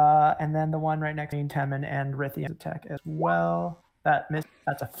 And then the one right next to Temin and Rithian attack as well. That missed.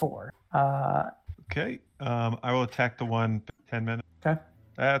 That's a 4. Okay. I will attack the one 10 minutes. Okay.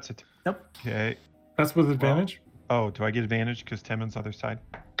 That's it. Nope. Okay. That's with advantage? Oh, do I get advantage because 10 minutes other side?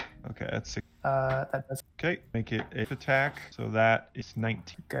 Okay, that's 6. That does Okay, make it 8 attack. So that is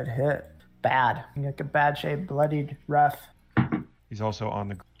 19. good hit. Bad. Like a bad shape, bloodied, rough, He's also on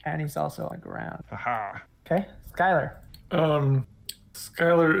the. and he's also on the ground. Aha. Okay, Skylar.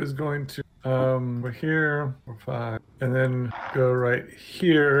 Skylar is going to we're here, we're 5, and then go right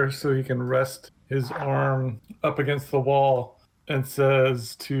here so he can rest his arm up against the wall and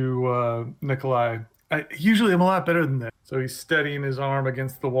says to Nikolai, usually I'm a lot better than that. So he's steadying his arm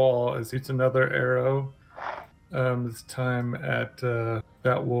against the wall as he shoots another arrow. This time at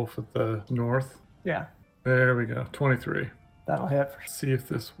that wolf at the north. Yeah, There we go, 23. that'll hit. See if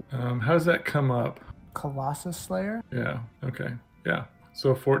this, how does that come up? Colossus Slayer. Yeah, okay, yeah.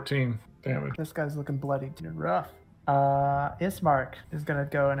 So 14 damage. This guy's looking bloody and rough. Ismark is gonna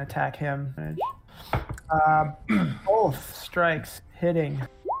go and attack him. Both strikes hitting.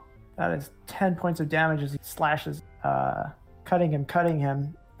 That is 10 points of damage as he slashes, cutting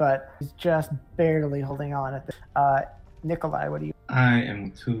him, but he's just barely holding on at this. Nikolai, what do you? I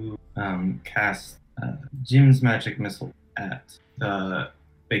am to cast Jim's magic missile at the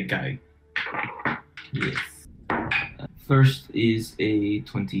big guy. Yes. First is a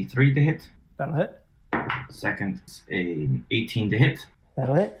 23 to hit. That'll hit. Second is a 18 to hit.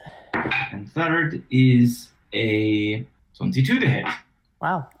 That'll hit. And third is a 22 to hit.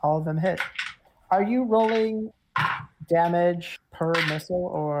 Wow, all of them hit. Are you rolling damage per missile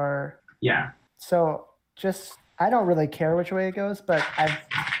or? Yeah. So just, I don't really care which way it goes, but I've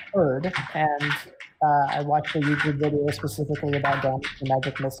heard, and I watched a YouTube video specifically about damage to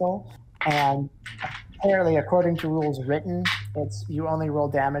magic missile, and apparently, according to rules written, it's you only roll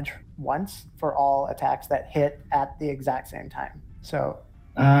damage once for all attacks that hit at the exact same time. So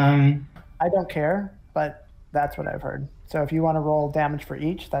I don't care, but that's what I've heard. So if you want to roll damage for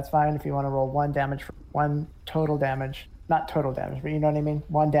each, that's fine. If you want to roll one total damage, not total damage, but you know what I mean?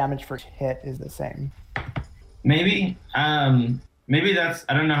 One damage for hit is the same. Maybe. Maybe that's,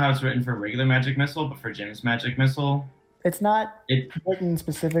 I don't know how it's written for regular magic missile, but for Jim's magic missile, It's not written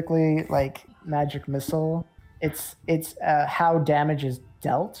specifically like magic missile. It's how damage is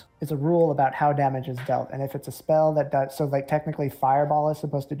dealt. It's a rule about how damage is dealt. And if it's a spell that does, so like technically Fireball is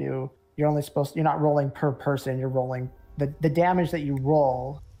supposed to do, you're not rolling per person, you're rolling the damage that you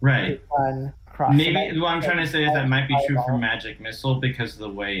roll. right. Is done across. Maybe what I'm trying to say is that might be true for magic missile because of the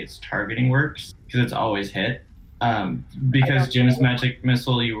way its targeting works, because it's always hit. Because Jim's magic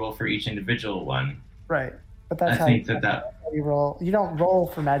missile, you roll for each individual one. Right. But that's I how think that you roll. You don't roll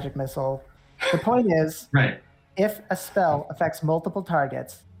for magic missile. The point is, right. if a spell affects multiple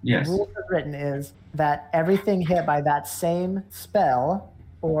targets, Yes. the rule that's written is that everything hit by that same spell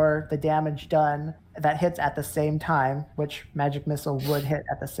or the damage done that hits at the same time, which magic missile would hit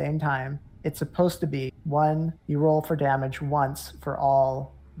at the same time, it's supposed to be one, you roll for damage once for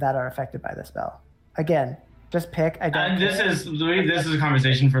all that are affected by the spell. Again, just pick. I don't This care. is a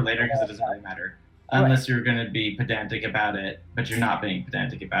conversation for later because it doesn't really matter. Unless you're going to be pedantic about it, but you're not being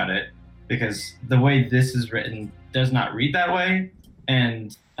pedantic about it. Because the way this is written does not read that way.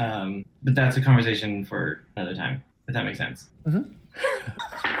 And but that's a conversation for another time, if that makes sense. Mm-hmm.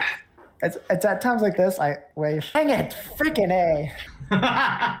 It's at times like this I wave. Dang it! Freaking A!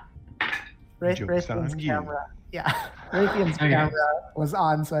 Joke's on Raytheon's you. camera. Yeah, Raytheon's Okay. camera was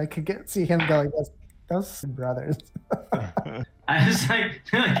on, so I could see him going. Those brothers. I was like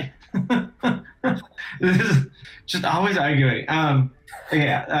this is just always arguing.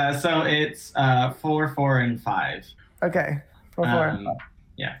 Okay, so it's 4, 4, and 5. Okay, 4, 4.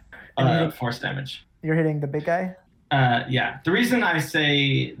 Yeah, And force damage. You're hitting the big guy. Yeah. The reason I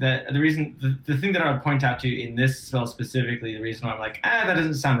say that, the thing that I would point out to you in this spell specifically, the reason why I'm like, that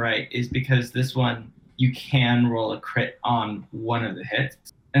doesn't sound right, is because this one you can roll a crit on one of the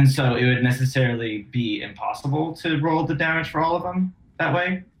hits, and so it would necessarily be impossible to roll the damage for all of them that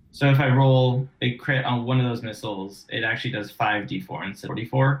way. So if I roll a crit on one of those missiles, it actually does 5d4 instead of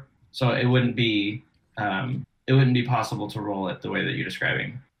 4d4. So it wouldn't be possible to roll it the way that you're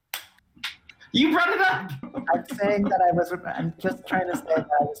describing. You brought it up. I'm saying that I'm just trying to say that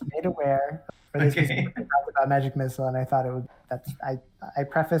I was made aware for this Okay. specific talk about magic missile, and I thought it would. I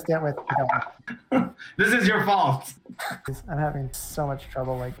prefaced it with, This is your fault. I'm having so much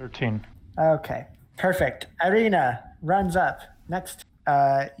trouble. Like, 13. okay, perfect. Irina runs up next.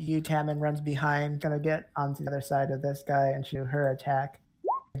 You Tammin runs behind, gonna get onto the other side of this guy and shoot her attack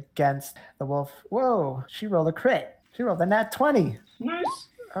against the wolf. Whoa, she rolled a crit. She rolled a nat 20. Nice.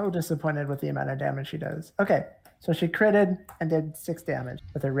 Oh, disappointed with the amount of damage she does. Okay, so she critted and did 6 damage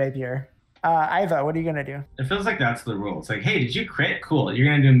with her rapier. Iva, what are you gonna do? It feels like that's the rule. It's like, hey, did you crit? Cool. You're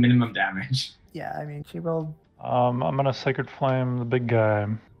gonna do minimum damage. Yeah, I mean, she rolled I'm gonna Sacred Flame the big guy.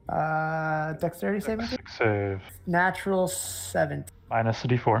 dexterity saving throw? 6 save. Natural 7. Minus a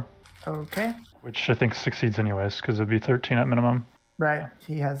d4, Okay, which I think succeeds anyways, because it'd be 13 at minimum. right.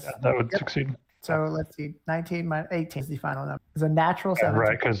 He has. Yeah, that would Yep. succeed. So let's see, 19 minus 18 is the final number. It's a natural Yeah, 7.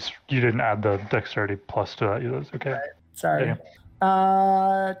 right, because you didn't add the dexterity plus to that. That's okay. Sorry.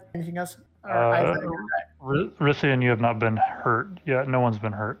 Anything else? Or Iva, you're right. Rithian, you have not been hurt yet. No one's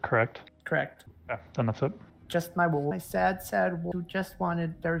been hurt, correct? Correct. Yeah, then that's it. Just my wolf. My sad wolf who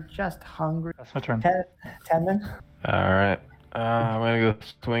they're just hungry. That's my turn. 10 men. All right. I'm gonna go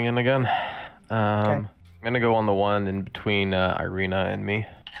swinging again. I'm gonna go on the one in between Irina and me.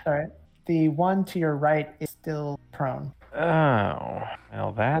 All right. The one to your right is still prone. Oh,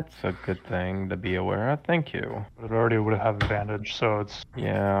 well, that's a good thing to be aware of. Thank you. But it already would have advantage, so it's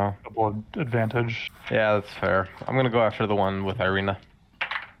Yeah. double advantage. Yeah, that's fair. I'm gonna go after the one with Irina.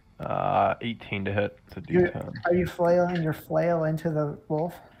 18 to hit. It's a D10. Are you flailing your flail into the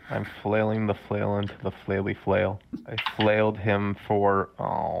wolf? I'm flailing the flail into the flaily flail. I flailed him for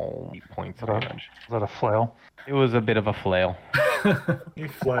 8 points of damage. Is that a flail? It was a bit of a flail. He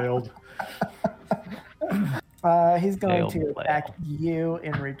flailed. He's going Failed to flail. attack you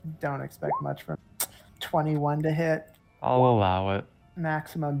in don't expect much from 21 to hit. I'll allow it.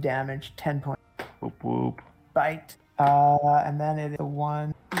 Maximum damage, 10 points. Whoop whoop. Bite. And then it is the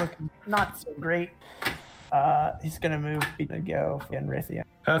one looking not so great. He's gonna move to go in Rithia.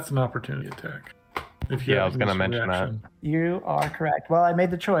 That's an opportunity attack. If you Yeah, I have was gonna this mention that. reaction. You are correct. Well, I made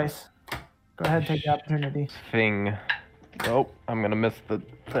the choice. Go ahead, take the opportunity. Thing. Oh, I'm gonna miss the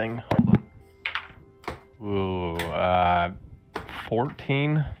thing. Hold on. Ooh,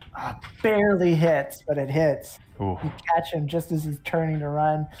 14. Barely hits, but it hits. Ooh, You catch him just as he's turning to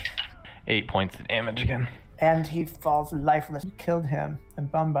run, 8 points of damage again. and he falls lifeless. You killed him. I'm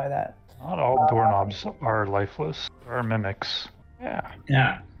bummed by that. Not all doorknobs are lifeless. There are mimics. Yeah.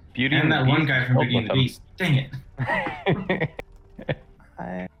 Yeah. Beauty And that the one Beast guy from killed Beauty and the with Beast. Dang it.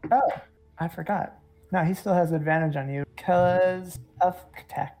 I forgot. No, he still has advantage on you because of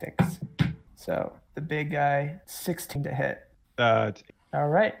tactics. So the big guy, 16 to hit. It's All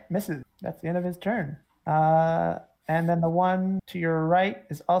right, misses. That's the end of his turn. And then the one to your right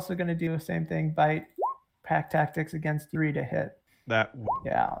is also going to do the same thing. Bite, pack tactics against 3 to hit. that.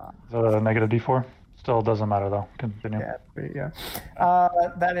 Yeah, Is that a negative D4? Still doesn't matter though. Continue. yeah.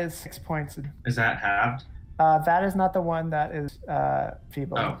 That is 6 points. Is that halved? That is not the one that is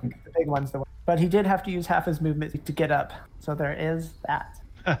feeble. Oh. The big one's the one. But he did have to use half his movement to get up. So there is that.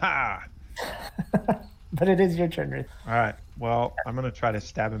 Haha. But it is your turn, Ruth. All right. Well, I'm gonna try to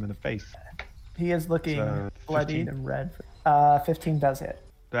stab him in the face. He is looking So, bloodied 15. and red. 15 does hit.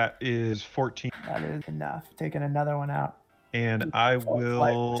 That is 14, That is enough. Taking another one out. and I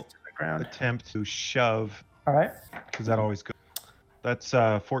will To the ground. attempt to shove All right. because that always goes. That's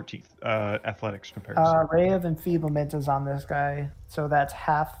 14th athletics comparison. Ray of Enfeeblement is on this guy, so that's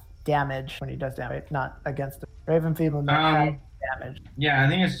half damage when he does damage, not against it. Ray of Enfeeblement half damage. Yeah, I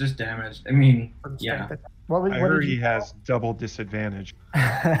think it's just damage. I mean, from yeah. strength. What, I what heard did he you has double disadvantage.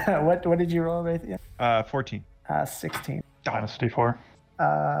 what did you roll, Raytheon? 14. 16. Minus D4.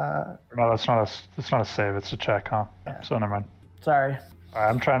 Uh, No, that's not a save. It's a check, huh? Yeah. So never mind. sorry. All right,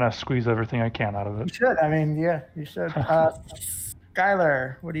 I'm trying to squeeze everything I can out of You it. should. I mean, yeah, you should.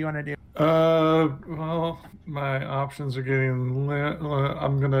 Skylar, what do you want to do? Well, my options are getting lit.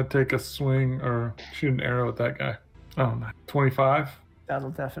 I'm gonna take a swing or shoot an arrow at that guy. Oh, no. 25 That'll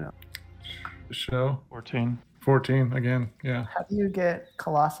definitely. to show. 14. 14 again. Yeah. How do you get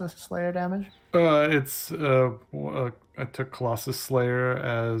Colossus Slayer damage? It's I took Colossus Slayer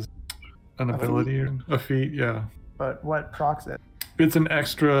as an A ability or a feat. Yeah. But what procs it? It's an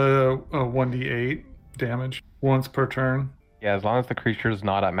extra 1d8 damage once per turn. Yeah, as long as the creature's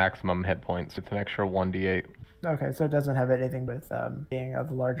not at maximum hit points, it's an extra 1d8. Okay, so it doesn't have anything with being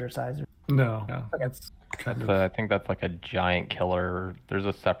of larger size. No. Yeah. Okay. It's kind of. So I think that's like a giant killer. There's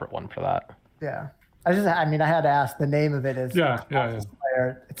a separate one for that. Yeah. I had to ask. The name of it is Yeah. Colossus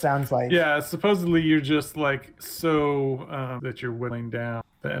Slayer. It sounds like Yeah, supposedly you're just like so that you're whittling down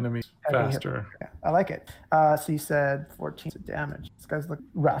the enemy faster. Yeah, I like it. So you said 14 damage. This guy's look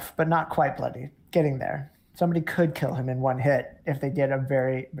rough, but not quite bloody. Getting there. Somebody could kill him in one hit if they did a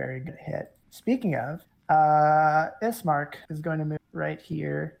very, very good hit. Speaking of, Ismark is going to move right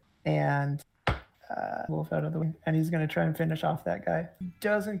here and wolf out of the way, and he's going to try and finish off that guy.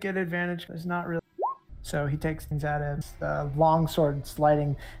 Doesn't get advantage. There's not really. So he takes things at him. The long sword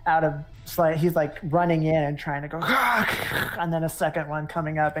sliding out of. He's like running in and trying to go, and then a second one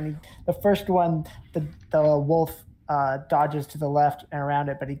coming up, and the first one, the wolf dodges to the left and around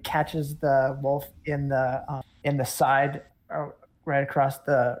it, but he catches the wolf in the side, right across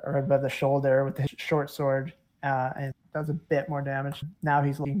right above the shoulder with the short sword, and does a bit more damage. Now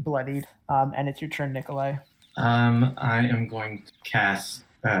he's looking bloodied, and it's your turn, Nikolai. I am going to cast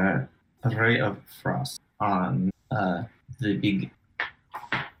a Ray of Frost on the big,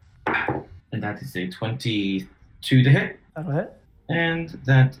 and that is a 22 to hit, That'll hit. and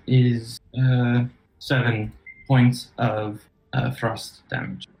that is 7 points of frost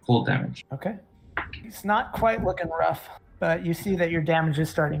damage, cold damage. Okay. He's not quite looking rough, but you see that your damage is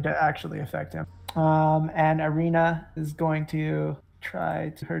starting to actually affect him. And Arena is going to try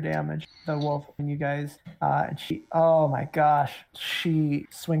to her damage the wolf and you guys. And she, oh my gosh, she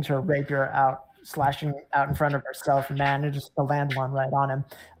swings her rapier out slashing out in front of herself and manages to land one right on him,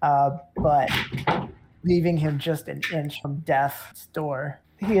 but leaving him just an inch from death's door.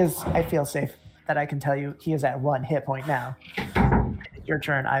 He is, I feel safe that I can tell you, he is at 1 hit point now. Your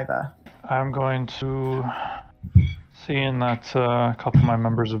turn, Iva. I'm going to, seeing that a couple of my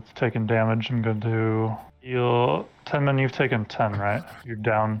members have taken damage, I'm going to heal. 10 men, you've taken 10, right? You're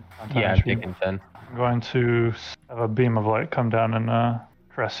down on 10 Yeah, I'm HP. taking 10. I'm going to have a beam of light come down and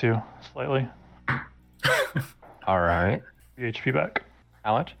caress you slightly. All right. 3 HP back.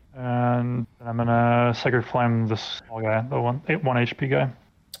 How much? And then I'm gonna Sacred Flame this small guy, the 1 HP guy.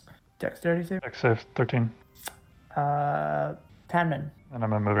 Dexterity save. Dex save 13. Tanman. And I'm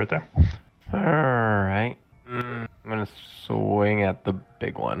gonna move right there. All right. I'm gonna swing at the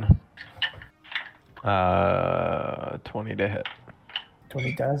big one. 20 to hit.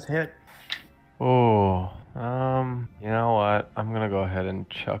 20 does hit. Oh, you know what? I'm gonna go ahead and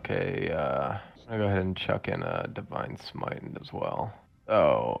chuck in a Divine Smite as well.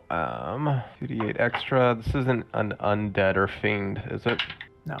 So, 2d8 extra. This isn't an undead or fiend, is it?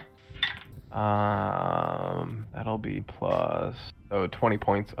 No. That'll be plus 20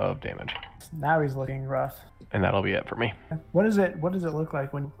 points of damage, Now he's looking rough. and that'll be it for me. What does it look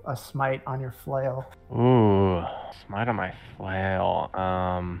like when a smite on your flail? Ooh, smite on my flail.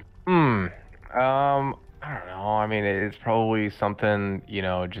 I don't know. I mean, it's probably something,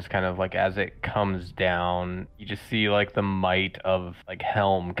 just kind of like as it comes down, you just see like the might of like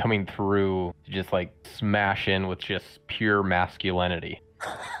Helm coming through to just like smash in with just pure masculinity.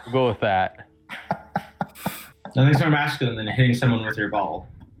 We'll go with that. Nothing's more masculine than hitting someone with your ball.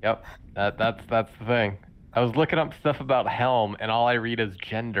 Yep, that's the thing. I was looking up stuff about Helm, and all I read is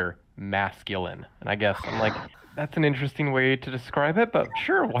gender, masculine. And I guess I'm like, that's an interesting way to describe it, but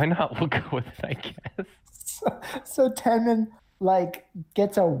sure, why not? We'll go with it, I guess. So Tanman like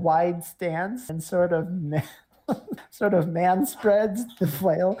gets a wide stance and sort of man spreads the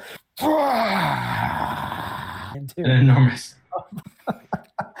flail into An enormous.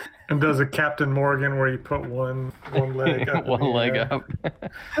 And does a Captain Morgan where you put one leg up. in One the leg air. up.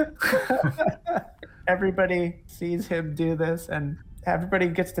 Everybody sees him do this, and everybody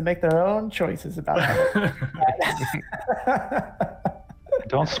gets to make their own choices about it.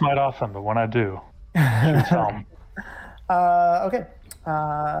 Don't smite off him, but when I do, shoot Helm. Okay.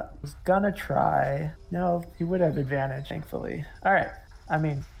 Was gonna try. No, he would have advantage, thankfully. All right. I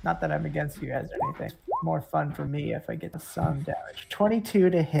mean, not that I'm against you guys or anything. More fun for me if I get some damage. 22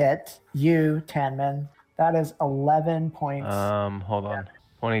 to hit you, Tanman. That is 11 points. Hold on.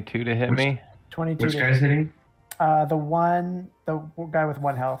 22 to hit me? 22 Which to guy's hit. hitting? The guy with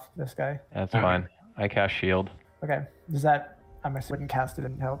 1 health. This guy. That's Okay. fine. I cast shield. Okay. Does that? I wouldn't cast it.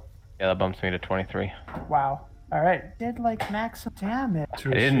 Didn't help. Yeah, that bumps me to 23. Wow. All right. Did like max damage. To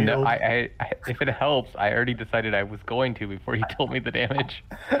I a didn't know. shield. I if it helps, I already decided I was going to before you told me the damage.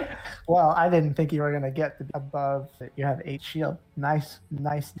 Well, I didn't think you were gonna get above. You have 8 shield. Nice.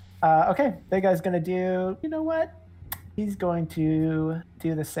 Okay, big guy's gonna do. You know what? He's going to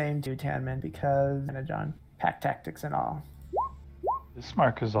do the same to Tanman because John pack tactics and all. This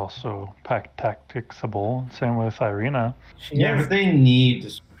mark is also pack tacticsable. Same with Irina. She Yeah, is. but they need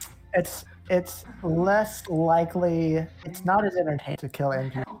to. It's less likely. It's not as entertaining to kill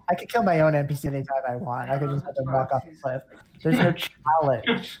NPC. I could kill my own NPC anytime I want. I could just have them walk off the cliff. There's no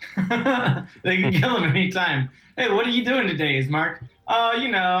challenge. They can kill him anytime. Hey, what are you doing today, Ismark? Oh,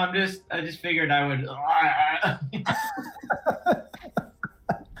 I just figured I would.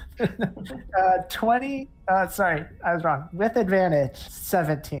 20. Sorry, I was wrong. With advantage,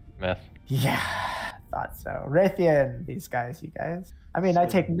 17. Miss. Yeah, thought so. Raytheon, you guys. I mean, I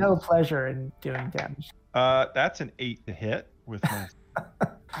take no pleasure in doing damage. That's an 8 to hit with my,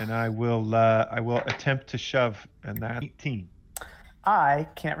 and I will attempt to shove, and that's 18. I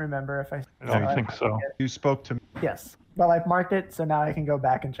can't remember if I. I don't think so. You spoke to me. Yes. Well, I've marked it, so now I can go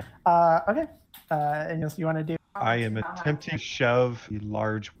back and check. Okay. Anything else you want to do? I am attempting to shove the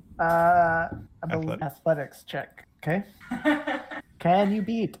large. I believe athletics check. Okay. Can you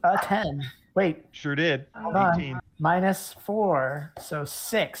beat a 10? Wait, Sure did. hold on. 18. -4, so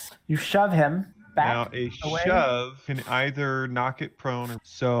 6. You shove him Now back. a away. shove can either knock it prone,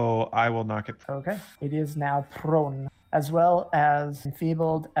 so I will knock it prone. Okay. It is now prone, as well as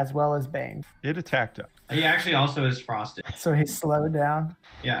enfeebled, as well as bane. It attacked us. He actually also is frosted. So he's slowed down.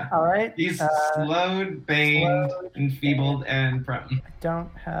 Yeah. All right. He's uh, slowed, baned, slowed, enfeebled, and prone. don't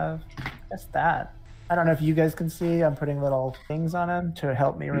have just that. I don't know if you guys can see. I'm putting little things on him to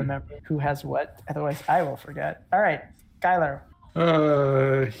help me remember who has what. Otherwise, I will forget. All right, Skylar.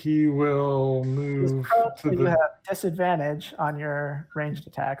 He will He's move prone, to so you the. have disadvantage on your ranged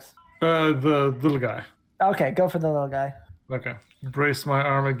attacks. The little guy. Okay, go for the little guy. Okay. Brace my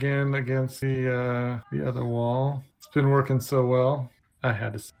arm again against the other wall. It's been working so well. I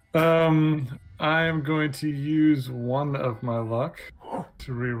had to. I am going to use one of my luck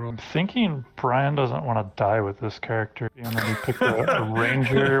to reroll. I'm thinking Brian doesn't want to die with this character, even though he picked a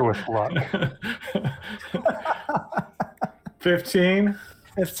ranger with luck. 15.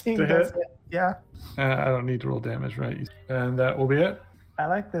 15 To does hit? it. Yeah. I don't need to roll damage, right? And that will be it. I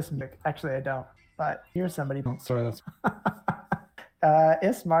like this music. Actually, I don't. But here's somebody. Oh, sorry, that's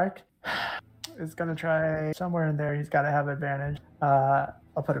Ismark is going to try somewhere in there. He's got to have advantage. I'll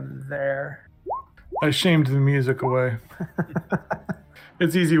put him there. I shamed the music away.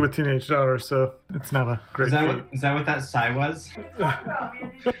 It's easy with teenage daughters, so it's not a great Is that feat. what, is that what that sigh was?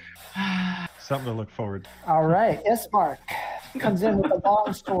 Something to look forward to. All right, Ismark comes in with a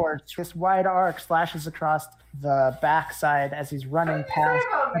long sword. This wide arc slashes across the backside as he's running past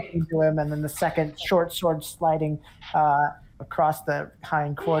into him, and then the second short sword sliding across the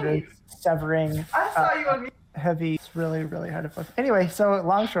hind quarters, severing heavy. It's really, really hard to focus. Anyway, so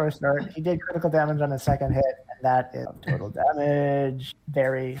long story short, he did critical damage on his second hit, and that is total damage.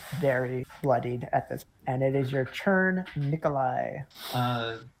 Very, very bloodied at this. And it is your turn, Nikolai.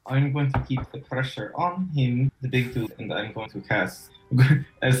 I'm going to keep the pressure on him, the big dude, and I'm going to cast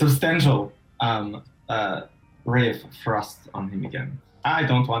a substantial ray of frost on him again. I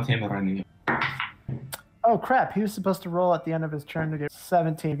don't want him running. Oh crap, he was supposed to roll at the end of his turn to get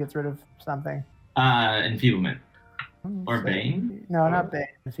 17, gets rid of something. Enfeeblement. Or Bane? No, not Bane.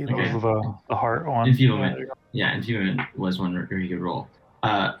 Enfeeblement. Those are the heart one. Enfeeblement. Yeah, enfeeblement was one where you could roll.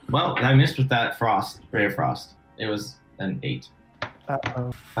 Well, I missed with that ray of frost. It was an 8.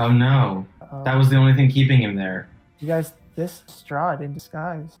 Uh-oh. Oh no. Uh-oh. That was the only thing keeping him there. You guys, this Strahd in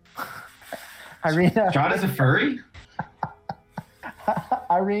disguise. Irina. Strahd is a furry?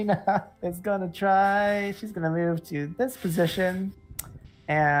 Irina is gonna try. She's gonna move to this position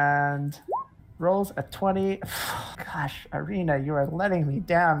and rolls a 20. Gosh, Irina, you are letting me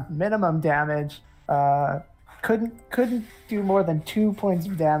down. Minimum damage. Couldn't do more than 2 points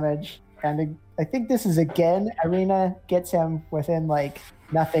of damage, and I think this is again. Irina gets him within like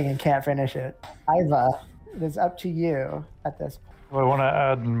nothing and can't finish it. Iva, it is up to you at this point. Do I want to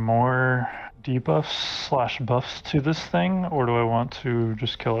add more debuffs/buffs to this thing, or do I want to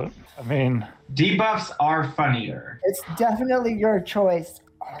just kill it? I mean, Debuffs are funnier. It's definitely your choice.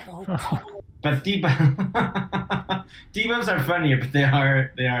 But debuffs are funnier, but they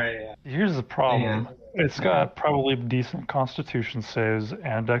are here's the problem. It's got probably decent constitution saves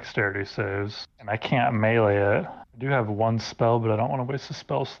and dexterity saves, and I can't melee it. I do have one spell, but I don't want to waste a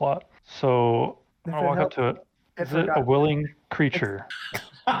spell slot. So I'm going to walk up to it. Is it a willing creature?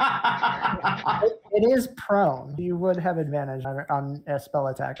 It is prone. You would have advantage on a spell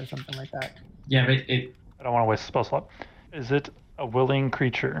attack or something like that. Yeah, but I don't want to waste a spell slot. Is it a willing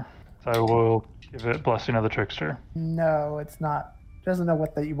creature? So I will give it Blessing of the Trickster. No, it's not. It doesn't know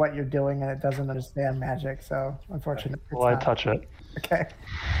what you're doing, and it doesn't understand magic. So unfortunately, Will I touch it? Okay.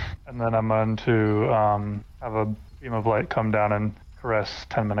 And then I'm going to have a beam of light come down and caress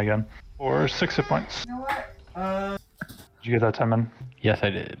Tenman again for 6 hit points. You know what? Did you get that, Tenman? Yes,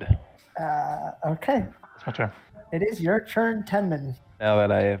 I did. Okay. It's my turn. It is your turn, Tenman. Now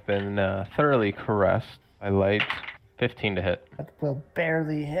that I have been thoroughly caressed by light, 15 to hit. That will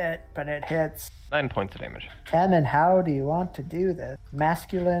barely hit, but it hits. 9 points of damage. Tenman, how do you want to do this?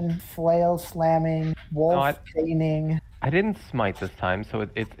 Masculine, flail slamming, wolf chaining. I didn't smite this time, so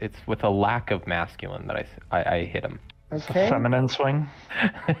it's with a lack of masculine that I hit him. It's a Okay. feminine swing.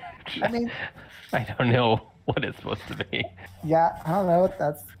 I mean, I don't know what it's supposed to be. yeah, I don't know what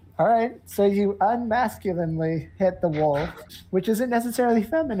that's. All right, so you unmasculinely hit the wolf, which isn't necessarily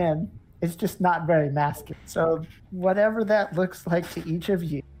feminine. It's just not very masculine. So whatever that looks like to each of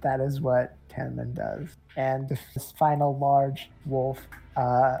you, that is what Tenman does. And this final large wolf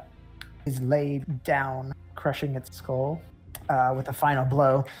is laid down, crushing its skull with a final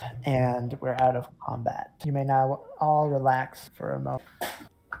blow, and we're out of combat. You may now all relax for a moment.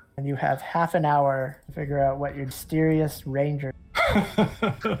 And you have half an hour to figure out what your mysterious ranger. how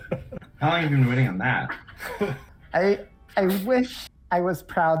long have you been waiting on that? I wish I was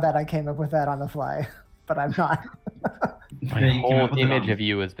proud that I came up with that on the fly, but I'm not. My Yeah, you came whole up with it image on- of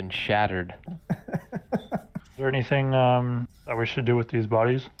you has been shattered. Is there anything that we should do with these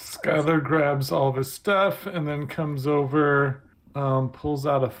bodies? Skylar grabs all of his stuff and then comes over, pulls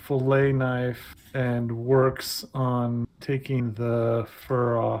out a fillet knife, and works on taking the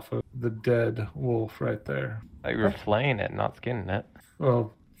fur off of the dead wolf right there. You were flaying it, not skinning it.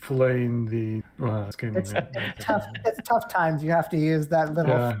 Well, filleting the skinny It's meat. tough. It's tough times. You have to use that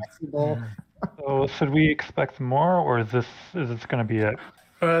little Yeah. flexible. So should we expect more, or is this going to be it?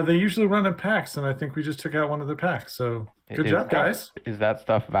 They usually run in packs, and I think we just took out one of their packs. So good Is job, that- guys. Is that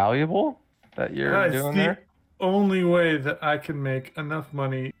stuff valuable that you're It's doing the there? only way that I can make enough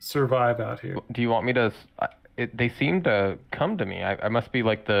money survive out here. Do you want me to? They seem to come to me. I must be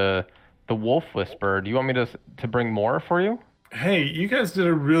like the wolf whisperer. Do you want me to bring more for you? Hey, you guys did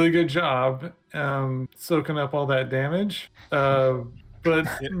a really good job soaking up all that damage. But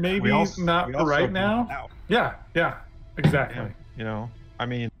maybe We also- not we for also right blew now. out. Yeah, exactly. You know, I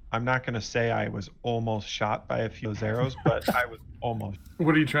mean, I'm not going to say I was almost shot by a few of those arrows, but I was almost.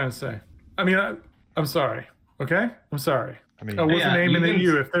 What are you trying to say? I mean, I'm sorry. Okay, I'm sorry. I mean, I wasn't Yeah, aiming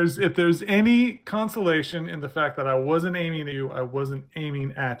you at can- you. If there's any consolation in the fact that I wasn't aiming at you, I wasn't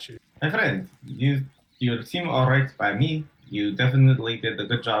aiming at you. My friend, you seem all right by me. You definitely did a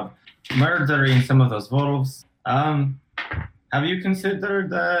good job murdering some of those wolves. Have you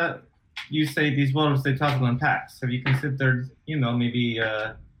considered? You say these wolves they travel in packs. Have you considered, maybe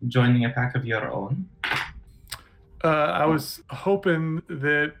joining a pack of your own? I was hoping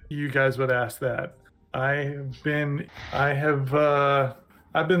that you guys would ask that. I've been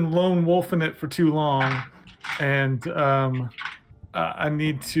lone wolfing it for too long, and I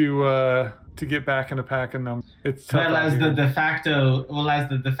need to get back in a pack of numbers. It's tough Well, out as the here. de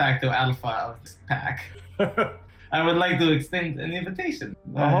facto alpha of this pack, I would like to extend an invitation.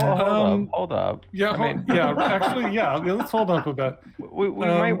 Hold up. Yeah, I mean- actually, let's hold up a bit. We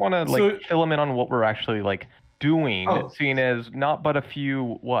might want to so- fill them in on what we're actually doing, Oh. seeing as not but a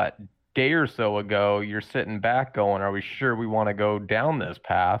few day or so ago you're sitting back going, are we sure we want to go down this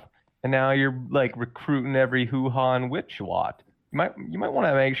path? And now you're recruiting every hoo-ha and witch-wat. You might want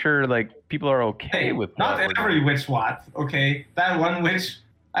to make sure people are okay Hey, with not what we're every doing. witch wat, okay? That one witch,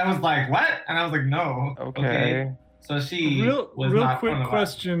 I was like, what? And I was like, no. Okay. So she Real was quick not one of us.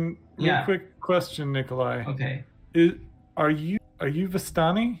 question. Yeah. Quick question, Nikolai. Okay. Are you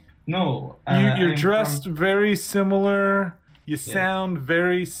Vistani? No. You're I'm dressed from- very similar. You sound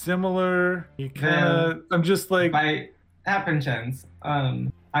very similar. You kind of. I'm just like. by happen chance, I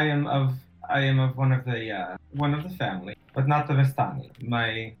am of one of the family, but not the Vistani.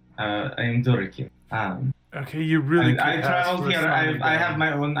 I am Durikin. Okay, you really. I could traveled ask here. Vistani I have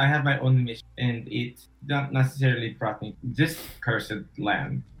down. my own mission, and it not necessarily brought me this cursed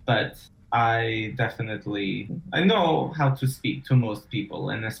land, but I know how to speak to most people,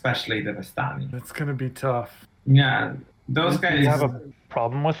 and especially the Vistani. That's gonna be tough. Yeah, those Do guys. you have a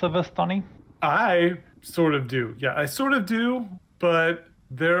problem with the Vistani? I sort of do. Yeah, I sort of do, but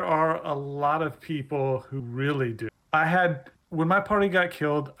there are a lot of people who really do. When my party got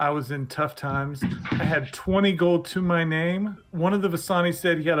killed, I was in tough times. I had 20 gold to my name. One of the Vistani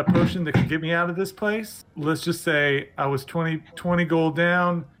said he had a potion that could get me out of this place. Let's just say I was 20 gold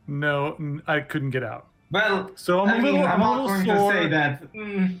down. No, I couldn't get out. Well, So I'm I'm not a going little sore. to say that.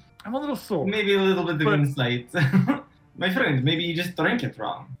 I'm a little sore. Maybe a little bit of But- insight. My friend, maybe you just drank it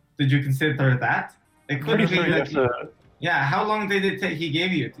wrong. Did you consider that? It could Pretty be sure you that. have to. Yeah, how long did it take he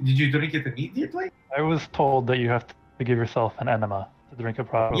gave you? Did you drink it immediately? I was told that you have to give yourself an enema to drink it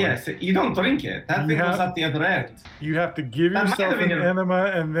properly. Yes, you don't drink it. That You thing goes have- up the other end. You have to give That might yourself have been an your- enema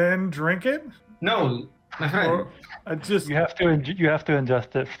and then drink it? No, my friend. Or I just You have to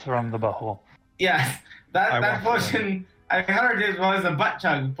ingest it from the butthole. Yes, I that want potion, I heard it was a butt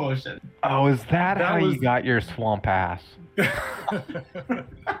chug potion. Oh, is that That how was- you got your swamp ass?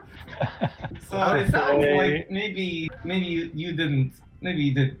 So Okay. it sounds like maybe you didn't. Maybe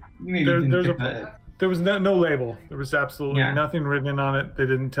you did. Maybe There- you didn't there's get a- the- There was no label. There was absolutely Yeah. nothing written on it. They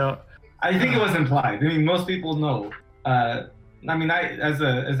didn't tell. I think it was implied. I mean, most people know. I as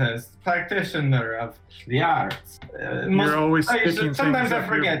a practitioner of the arts, You're always sticking sometimes things I up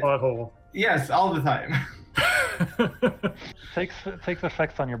your forget. butthole. Yes, all the time. It takes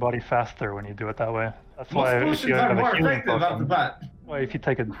effects on your body faster when you do it that way. That's Most why if potions you are have more a healing effective out the potion, butt. why if you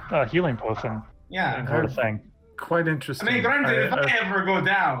take a healing potion, Yeah. sort of thing. Quite I interesting. mean, granted, if I I- ever go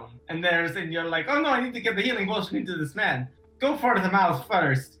down and you're like, oh no, I need to get the healing potion into this man, go for the mouth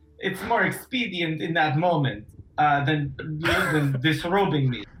first. It's more expedient in that moment than disrobing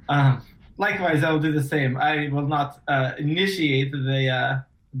me. Likewise, I'll do the same. I will not initiate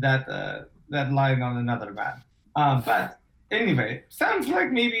that line on another man. But anyway, sounds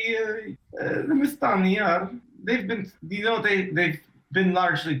like maybe the Mistani are. They've been, been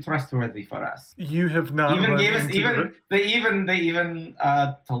largely trustworthy for us. You have not Even run gave us into they even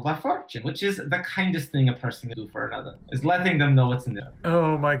told our fortune, which is the kindest thing a person can do for another, is letting them know what's in there.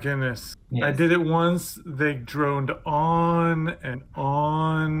 Oh my goodness. I Yes. did it once. They droned on and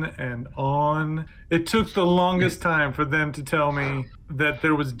on and on. It took the longest time for them to tell me that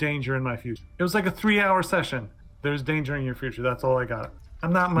there was danger in my future. It was like a 3-hour session. There's danger in your future. That's all I got.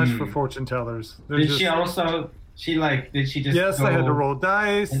 I'm not much for fortune tellers. They're Did just- did she just Yes, go, I had to roll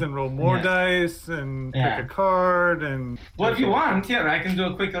dice and roll more Yeah. dice and Yeah. pick a card and. Well, if you want, here, I can do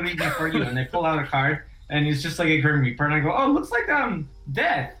a quick reading for you. And I pull out a card, and it's just like a Grim Reaper. And I go, oh, looks like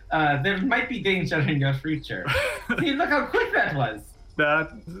death. There might be danger in your future. See, look how quick that was. That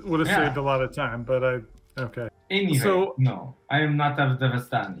would have Yeah. saved a lot of time, but okay. Anyway, So- no, I am not of the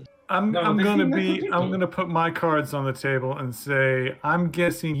Vistani. I'm No, I'm they gonna seem like be good people. I'm gonna put my cards on the table and say I'm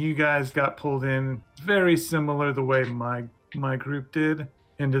guessing you guys got pulled in very similar the way my group did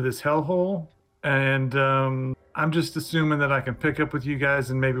into this hellhole, and I'm just assuming that I can pick up with you guys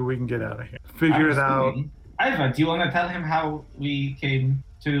and maybe we can get out of here. Figure it out. Iva, do you want to tell him how we came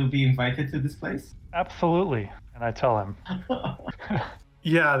to be invited to this place? Absolutely. And I tell him.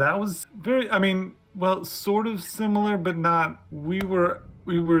 Yeah, that was very. I mean, well, sort of similar, but not. We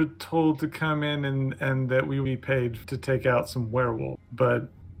were told to come in and that we would be paid to take out some werewolf, but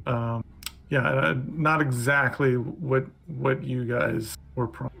yeah, not exactly what you guys were.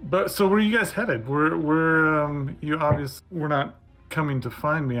 But so where are you guys headed? We're not coming to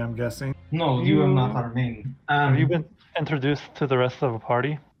find me, I'm guessing. No, you are not our main. Have you been introduced to the rest of the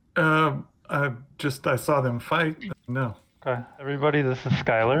party? I saw them fight. No. Okay. Everybody, this is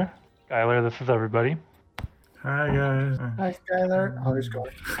Skylar. Skylar, this is everybody. Hi guys. Hi, Skylar. Oh, he's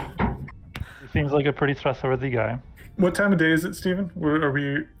going. He seems like a pretty trustworthy guy. What time of day is it, Stephen? Are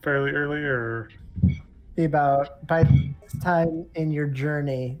we fairly early or? Be about by this time in your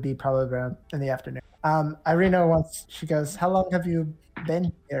journey, be probably around in the afternoon. Irina wants. She goes, "How long have you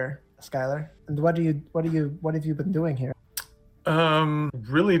been here, Skylar? And what have you been doing here?"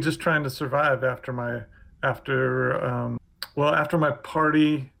 Really just trying to survive after my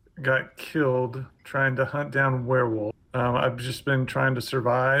party got killed trying to hunt down werewolf. I've just been trying to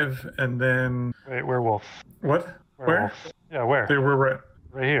survive, and then Wait, werewolves. what? Werewolves. Yeah, where? They were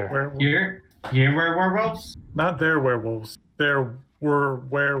Right here. where? Here were werewolves? Not their werewolves. There were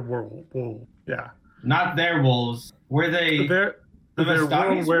werewolves. Yeah. Not their wolves. Were they? There the were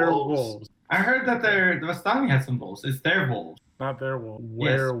Vistani's werewolves. wolves? I heard that the Vistani had some wolves. It's their wolves. Not their wolves.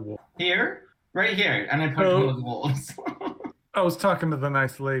 Yes. Werewolf. Here? Right here. And I put Oh. one of the wolves. I was talking to the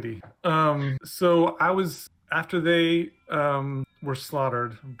nice lady. So I was after they were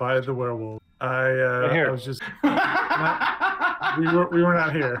slaughtered by the werewolf. here. I was just we were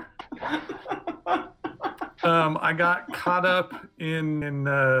not here. I got caught up in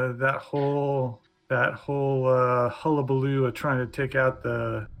that whole hullabaloo of trying to take out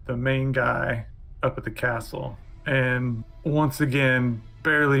the main guy up at the castle, and once again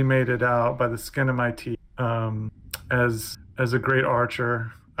barely made it out by the skin of my teeth. As a great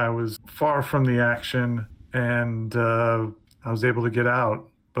archer, I was far from the action, and I was able to get out,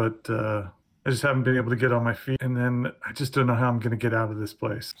 but I just haven't been able to get on my feet, and then I just don't know how I'm going to get out of this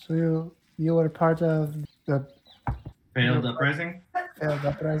place. So you were part of the Failed uprising? failed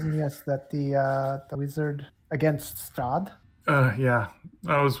uprising, yes, that the wizard against Strahd. Yeah,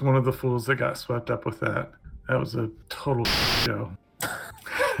 I was one of the fools that got swept up with that. That was a total show.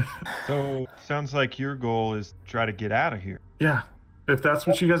 So sounds like your goal is to try to get out of here. Yeah, if that's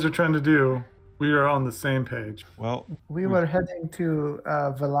what you guys are trying to do, we are on the same page. Well, We were heading to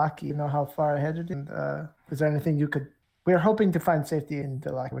Vallaki. You know how far ahead it is? And, is there anything you could? We are hoping to find safety in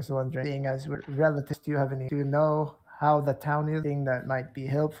Vallaki. I was wondering, being as we're relatives, do you know how the town is? Thing that might be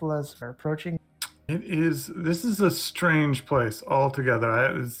helpful as we're approaching. This is a strange place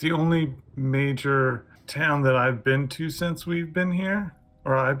altogether. It's the only major town that I've been to since we've been here,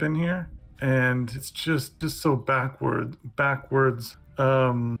 or I've been here, and it's just so backwards.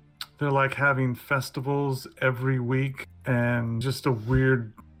 They're like having festivals every week, and just a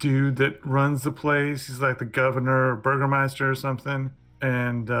weird dude that runs the place. He's like the governor or burgermeister or something,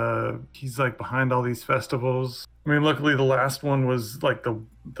 and he's like behind all these festivals. I mean, luckily the last one was like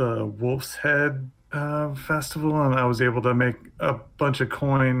the Wolf's Head festival, and I was able to make a bunch of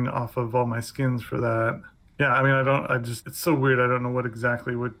coin off of all my skins for that. Yeah, I mean, it's so weird. I don't know what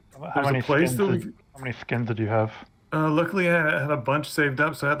exactly would. How many skins that how many skins did you have? Luckily, I had a bunch saved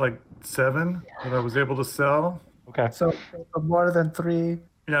up, so I had like 7 that I was able to sell. Okay. So more than 3.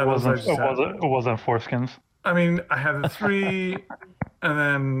 Yeah, It those I wasn't, just it had. wasn't, it wasn't 4 skins. I mean, I had 3, and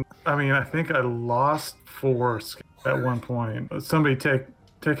then I think I lost 4 skins. at one point. Somebody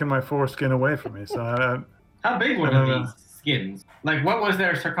taking my foreskin away from me. So How big were I don't know. these skins? Like, what was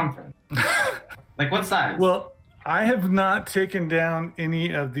their circumference? Like, what size? Well, I have not taken down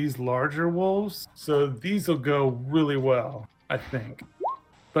any of these larger wolves, so these will go really well, I think.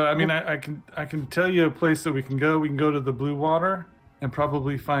 But I mean, I can tell you a place that we can go. We can go to the Blue Water and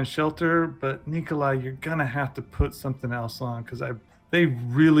probably find shelter. But Nikolai, you're gonna have to put something else on because they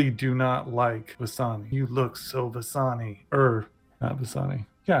really do not like Vasani. You look so Vasani, not Vasani.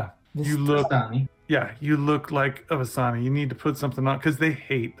 Yeah, you look. Vasani. Yeah, you look like a Vasani. You need to put something on because they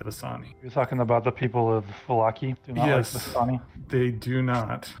hate the Vasani. You're talking about the people of Valaki do not Yes. like Vistani. They do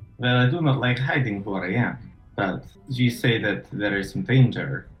not. Well, I do not like hiding who I am, but you say that there is some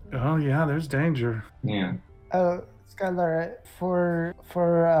danger. Oh yeah, there's danger. Yeah. Skylar, for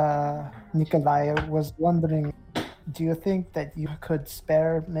Nikolai, I was wondering, do you think that you could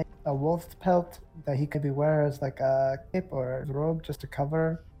spare maybe a wolf's pelt that he could be wear as like a cape or a robe just to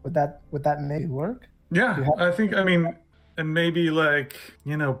cover? Would that maybe work? Yeah, You have- I think. I mean, and maybe like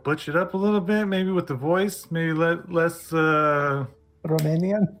butch it up a little bit. Maybe with the voice. Maybe less.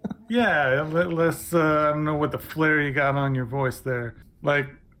 Romanian? Yeah, less. I don't know what the flair you got on your voice there. Like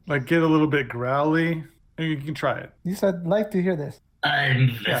get a little bit growly. You can try it. You said like to hear this. I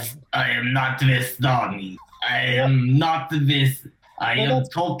am not Vistani. I am not this. I Well, am that's-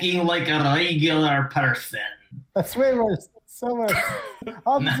 talking like a regular person. That's way worse. So worse.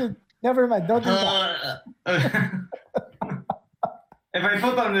 Opposite. Never mind. Don't do that. If I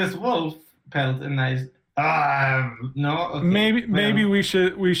put on this wolf pelt and no. Okay. Maybe we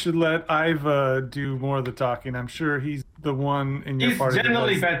should let Iva do more of the talking. I'm sure he's the one in your He's party. that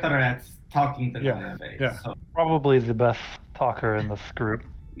generally does- better at talking than Yeah, Neve. yeah. So, Probably the best talker in this group.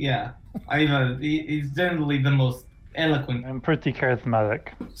 yeah. He's generally the most eloquent. I'm pretty charismatic.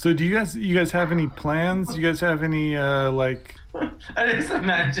 So do you guys have any plans? You guys have any like? I just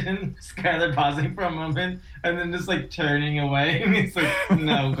imagine Skylar pausing for a moment and then just like turning away, and he's like,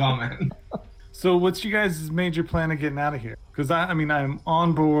 "No comment." So what's you guys' major plan of getting out of here? Because I'm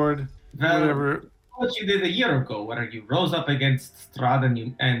on board. Well, Whatever. What you did a year ago, where you rose up against Strahd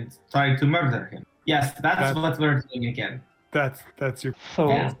and tried to murder him. Yes, that's what we're doing again. That's your. So,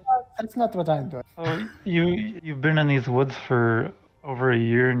 Yeah. That's not what I'm doing. so you've been in these woods for over a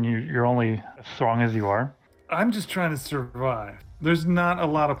year, and you're only as strong as you are. I'm just trying to survive. There's not a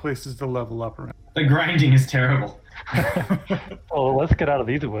lot of places to level up around. The grinding is terrible. Well, let's get out of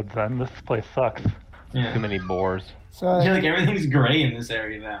these woods then. This place sucks. Yeah. Too many boars. So I feel like everything's gray in this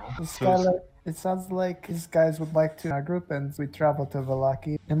area now. Skylar, it sounds like these guys would like to group and we travel to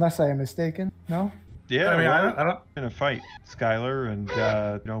Valaki, unless I am mistaken. No? Yeah, I mean, we're I don't. in a fight, Skylar, and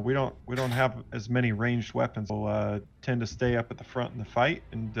we don't have as many ranged weapons. We'll tend to stay up at the front in the fight,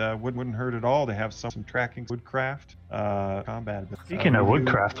 and wouldn't hurt at all to have some tracking woodcraft combat. Speaking of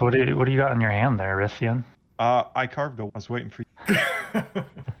woodcraft, what do you got in your hand there, Rissian? I carved a. I was waiting for you.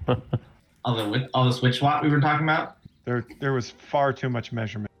 All the switch swap we were talking about. There was far too much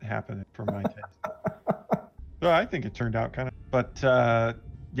measurement happening for my taste. So I think it turned out kind of. But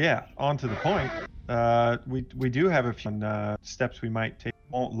yeah, on to the point. We do have a few steps we might take.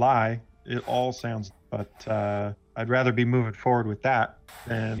 Won't lie, it all sounds. But I'd rather be moving forward with that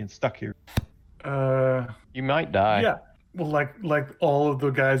than being stuck here. You might die. Yeah. Well, like all of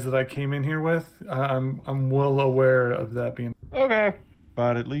the guys that I came in here with, I'm well aware of that being. Okay.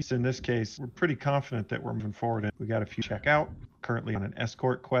 But at least in this case, we're pretty confident that we're moving forward. And we got a few check out. Currently on an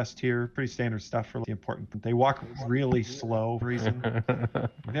escort quest here. Pretty standard stuff for the important. They walk really slow for reason. I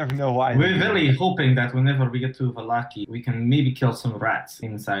never know why. We're really hoping that whenever we get to Valaki, we can maybe kill some rats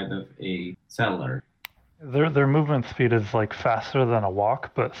inside of a cellar. Their movement speed is like faster than a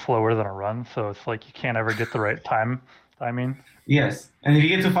walk, but slower than a run. So it's like you can't ever get the right timing. Yes, and if you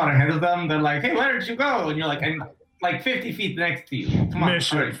get too far ahead of them, they're like, "Hey, where did you go?" And you're like, "I'm like 50 feet next to you. Come on,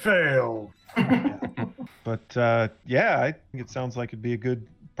 Mission hurry." fail. But yeah, I think it sounds like it'd be a good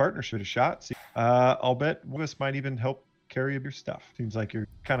partnership to shot. See, I'll bet this might even help carry your stuff. Seems like you're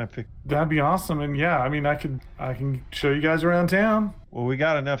kind of. That'd be awesome. And yeah, I mean, I can show you guys around town. Well, we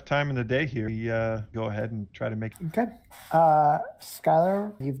got enough time in the day here. We go ahead and try to make. Okay.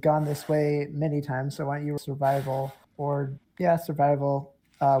 Skylar, you've gone this way many times, so why don't you survival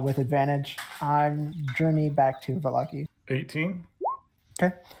with advantage on journey back to Valaki. 18.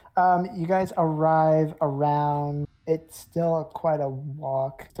 Okay. You guys arrive around. It's still quite a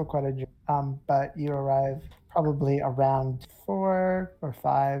walk, still quite a journey. But you arrive probably around 4 or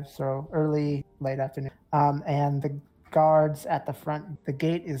 5, so late afternoon. And the guards at the front, the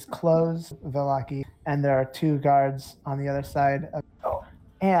gate is closed, Valaki, and there are 2 guards on the other side.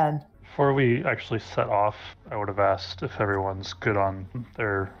 And Before we actually set off, I would have asked if everyone's good on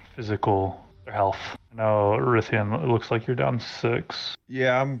their health. I know, Rithian, it looks like you're down 6.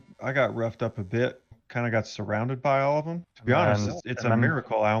 Yeah, I got roughed up a bit. Kind of got surrounded by all of them. To be honest, it's a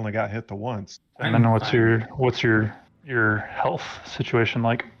miracle I only got hit the once. And then what's your health situation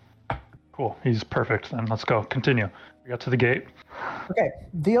like? Cool, he's perfect. Then let's go. Continue. We got to the gate. Okay,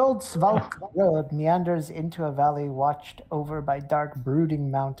 the old Svalk road meanders into a valley watched over by dark,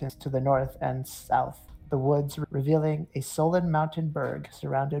 brooding mountains to the north and south. The woods revealing a sullen mountain berg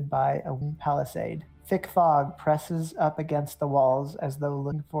surrounded by a wooden palisade. Thick fog presses up against the walls as though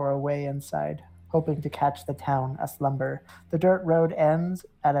looking for a way inside, hoping to catch the town aslumber. The dirt road ends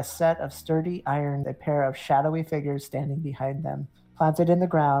at a set of sturdy iron, a pair of shadowy figures standing behind them. Planted in the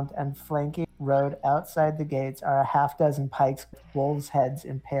ground and flanking road outside the gates are a half-dozen pikes with wolves' heads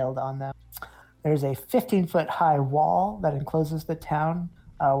impaled on them. There's a 15-foot-high wall that encloses the town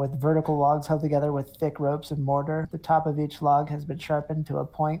with vertical logs held together with thick ropes and mortar. The top of each log has been sharpened to a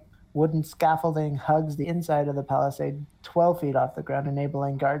point. Wooden scaffolding hugs the inside of the palisade 12 feet off the ground,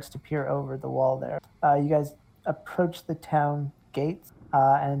 enabling guards to peer over the wall there. You guys approach the town gates,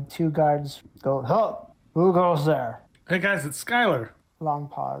 and 2 guards go, "Huh, who goes there?" Hey guys, it's Skylar. Long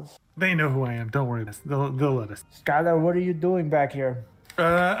pause. They know who I am. Don't worry. They'll let us. Skylar, what are you doing back here?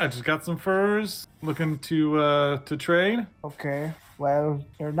 I just got some furs. Looking to trade. Okay, well,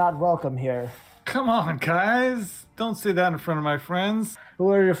 you're not welcome here. Come on, guys. Don't say that in front of my friends.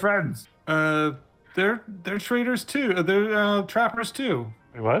 Who are your friends? They're traders too. They're trappers too.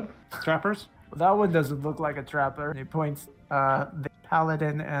 Wait, what? Trappers? Well, that one doesn't look like a trapper. He points the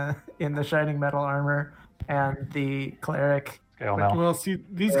paladin in the shining metal armor and the cleric. Scale now. Well, see,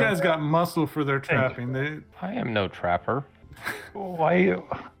 these guys got muscle for their trapping. They I am no trapper. Why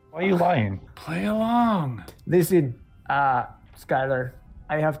are you lying? play along. Listen, Skylar,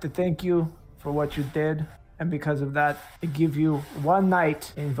 I have to thank you for what you did, and because of that, I give you 1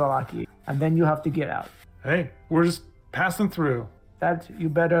 night in Vallaki, and then you have to get out. Hey, we're just passing through. That you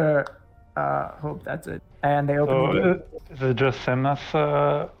better hope that's it. And they open the So gate. is it just him that's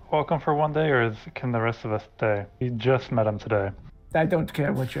welcome for 1 day, or can the rest of us stay? We just met him today. I don't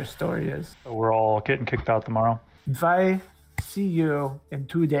care what your story is. So we're all getting kicked out tomorrow. If I see you in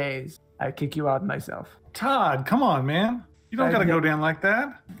 2 days, I kick you out myself. Todd, come on, man. You don't gotta go down like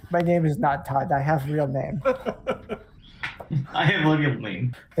that. My name is not Todd. I have real name. I have a real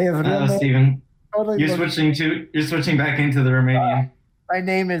name. I have real name. Steven, Totally you're switching back into the Romanian. My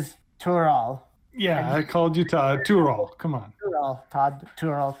name is Tural. Yeah, I called you Todd. Tural, come on. Tural. Todd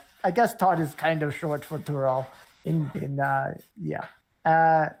Tural. I guess Todd is kind of short for Tural.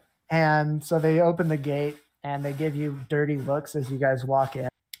 And so they open the gate and they give you dirty looks as you guys walk in.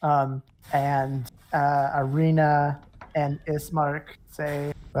 And Arena and Ismark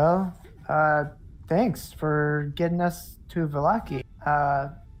say, "Well, thanks for getting us to Vallaki.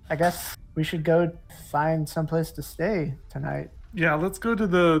 I guess we should go find someplace to stay tonight." Yeah, let's go to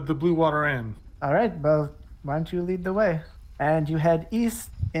the Blue Water Inn. All right, well, why don't you lead the way? And you head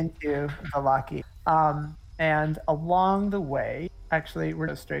east into Vallaki. And along the way, actually, we're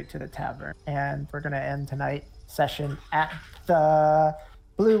going straight to the tavern. And we're going to end tonight's session at the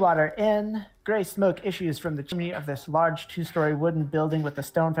Blue Water Inn. Gray smoke issues from the chimney of this large 2-story wooden building with a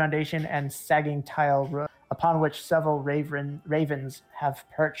stone foundation and sagging tile roof, upon which several ravens have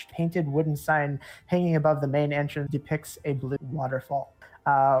perched. Painted wooden sign hanging above the main entrance depicts a blue waterfall.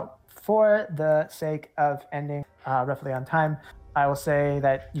 For the sake of ending roughly on time, I will say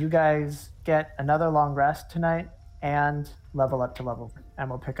that you guys get another long rest tonight and level up to level 4. And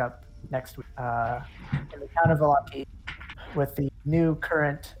we'll pick up next week in the town of Vallaki with the new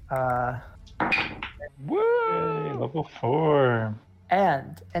current. Yay, level 4.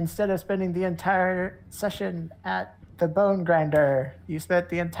 And instead of spending the entire session at the Bone Grinder, you spent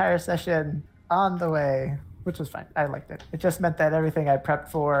the entire session on the way, which was fine. I liked it. It just meant that everything I prepped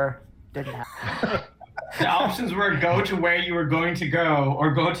for didn't happen. The options were go to where you were going to go,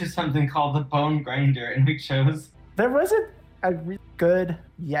 or go to something called the Bone Grinder, and we chose. There wasn't a really good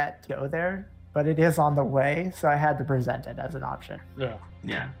yet go there, but it is on the way, so I had to present it as an option. Yeah.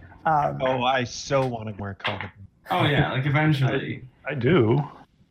 Yeah. Oh, I so want to wear color. Oh yeah, like eventually. I do.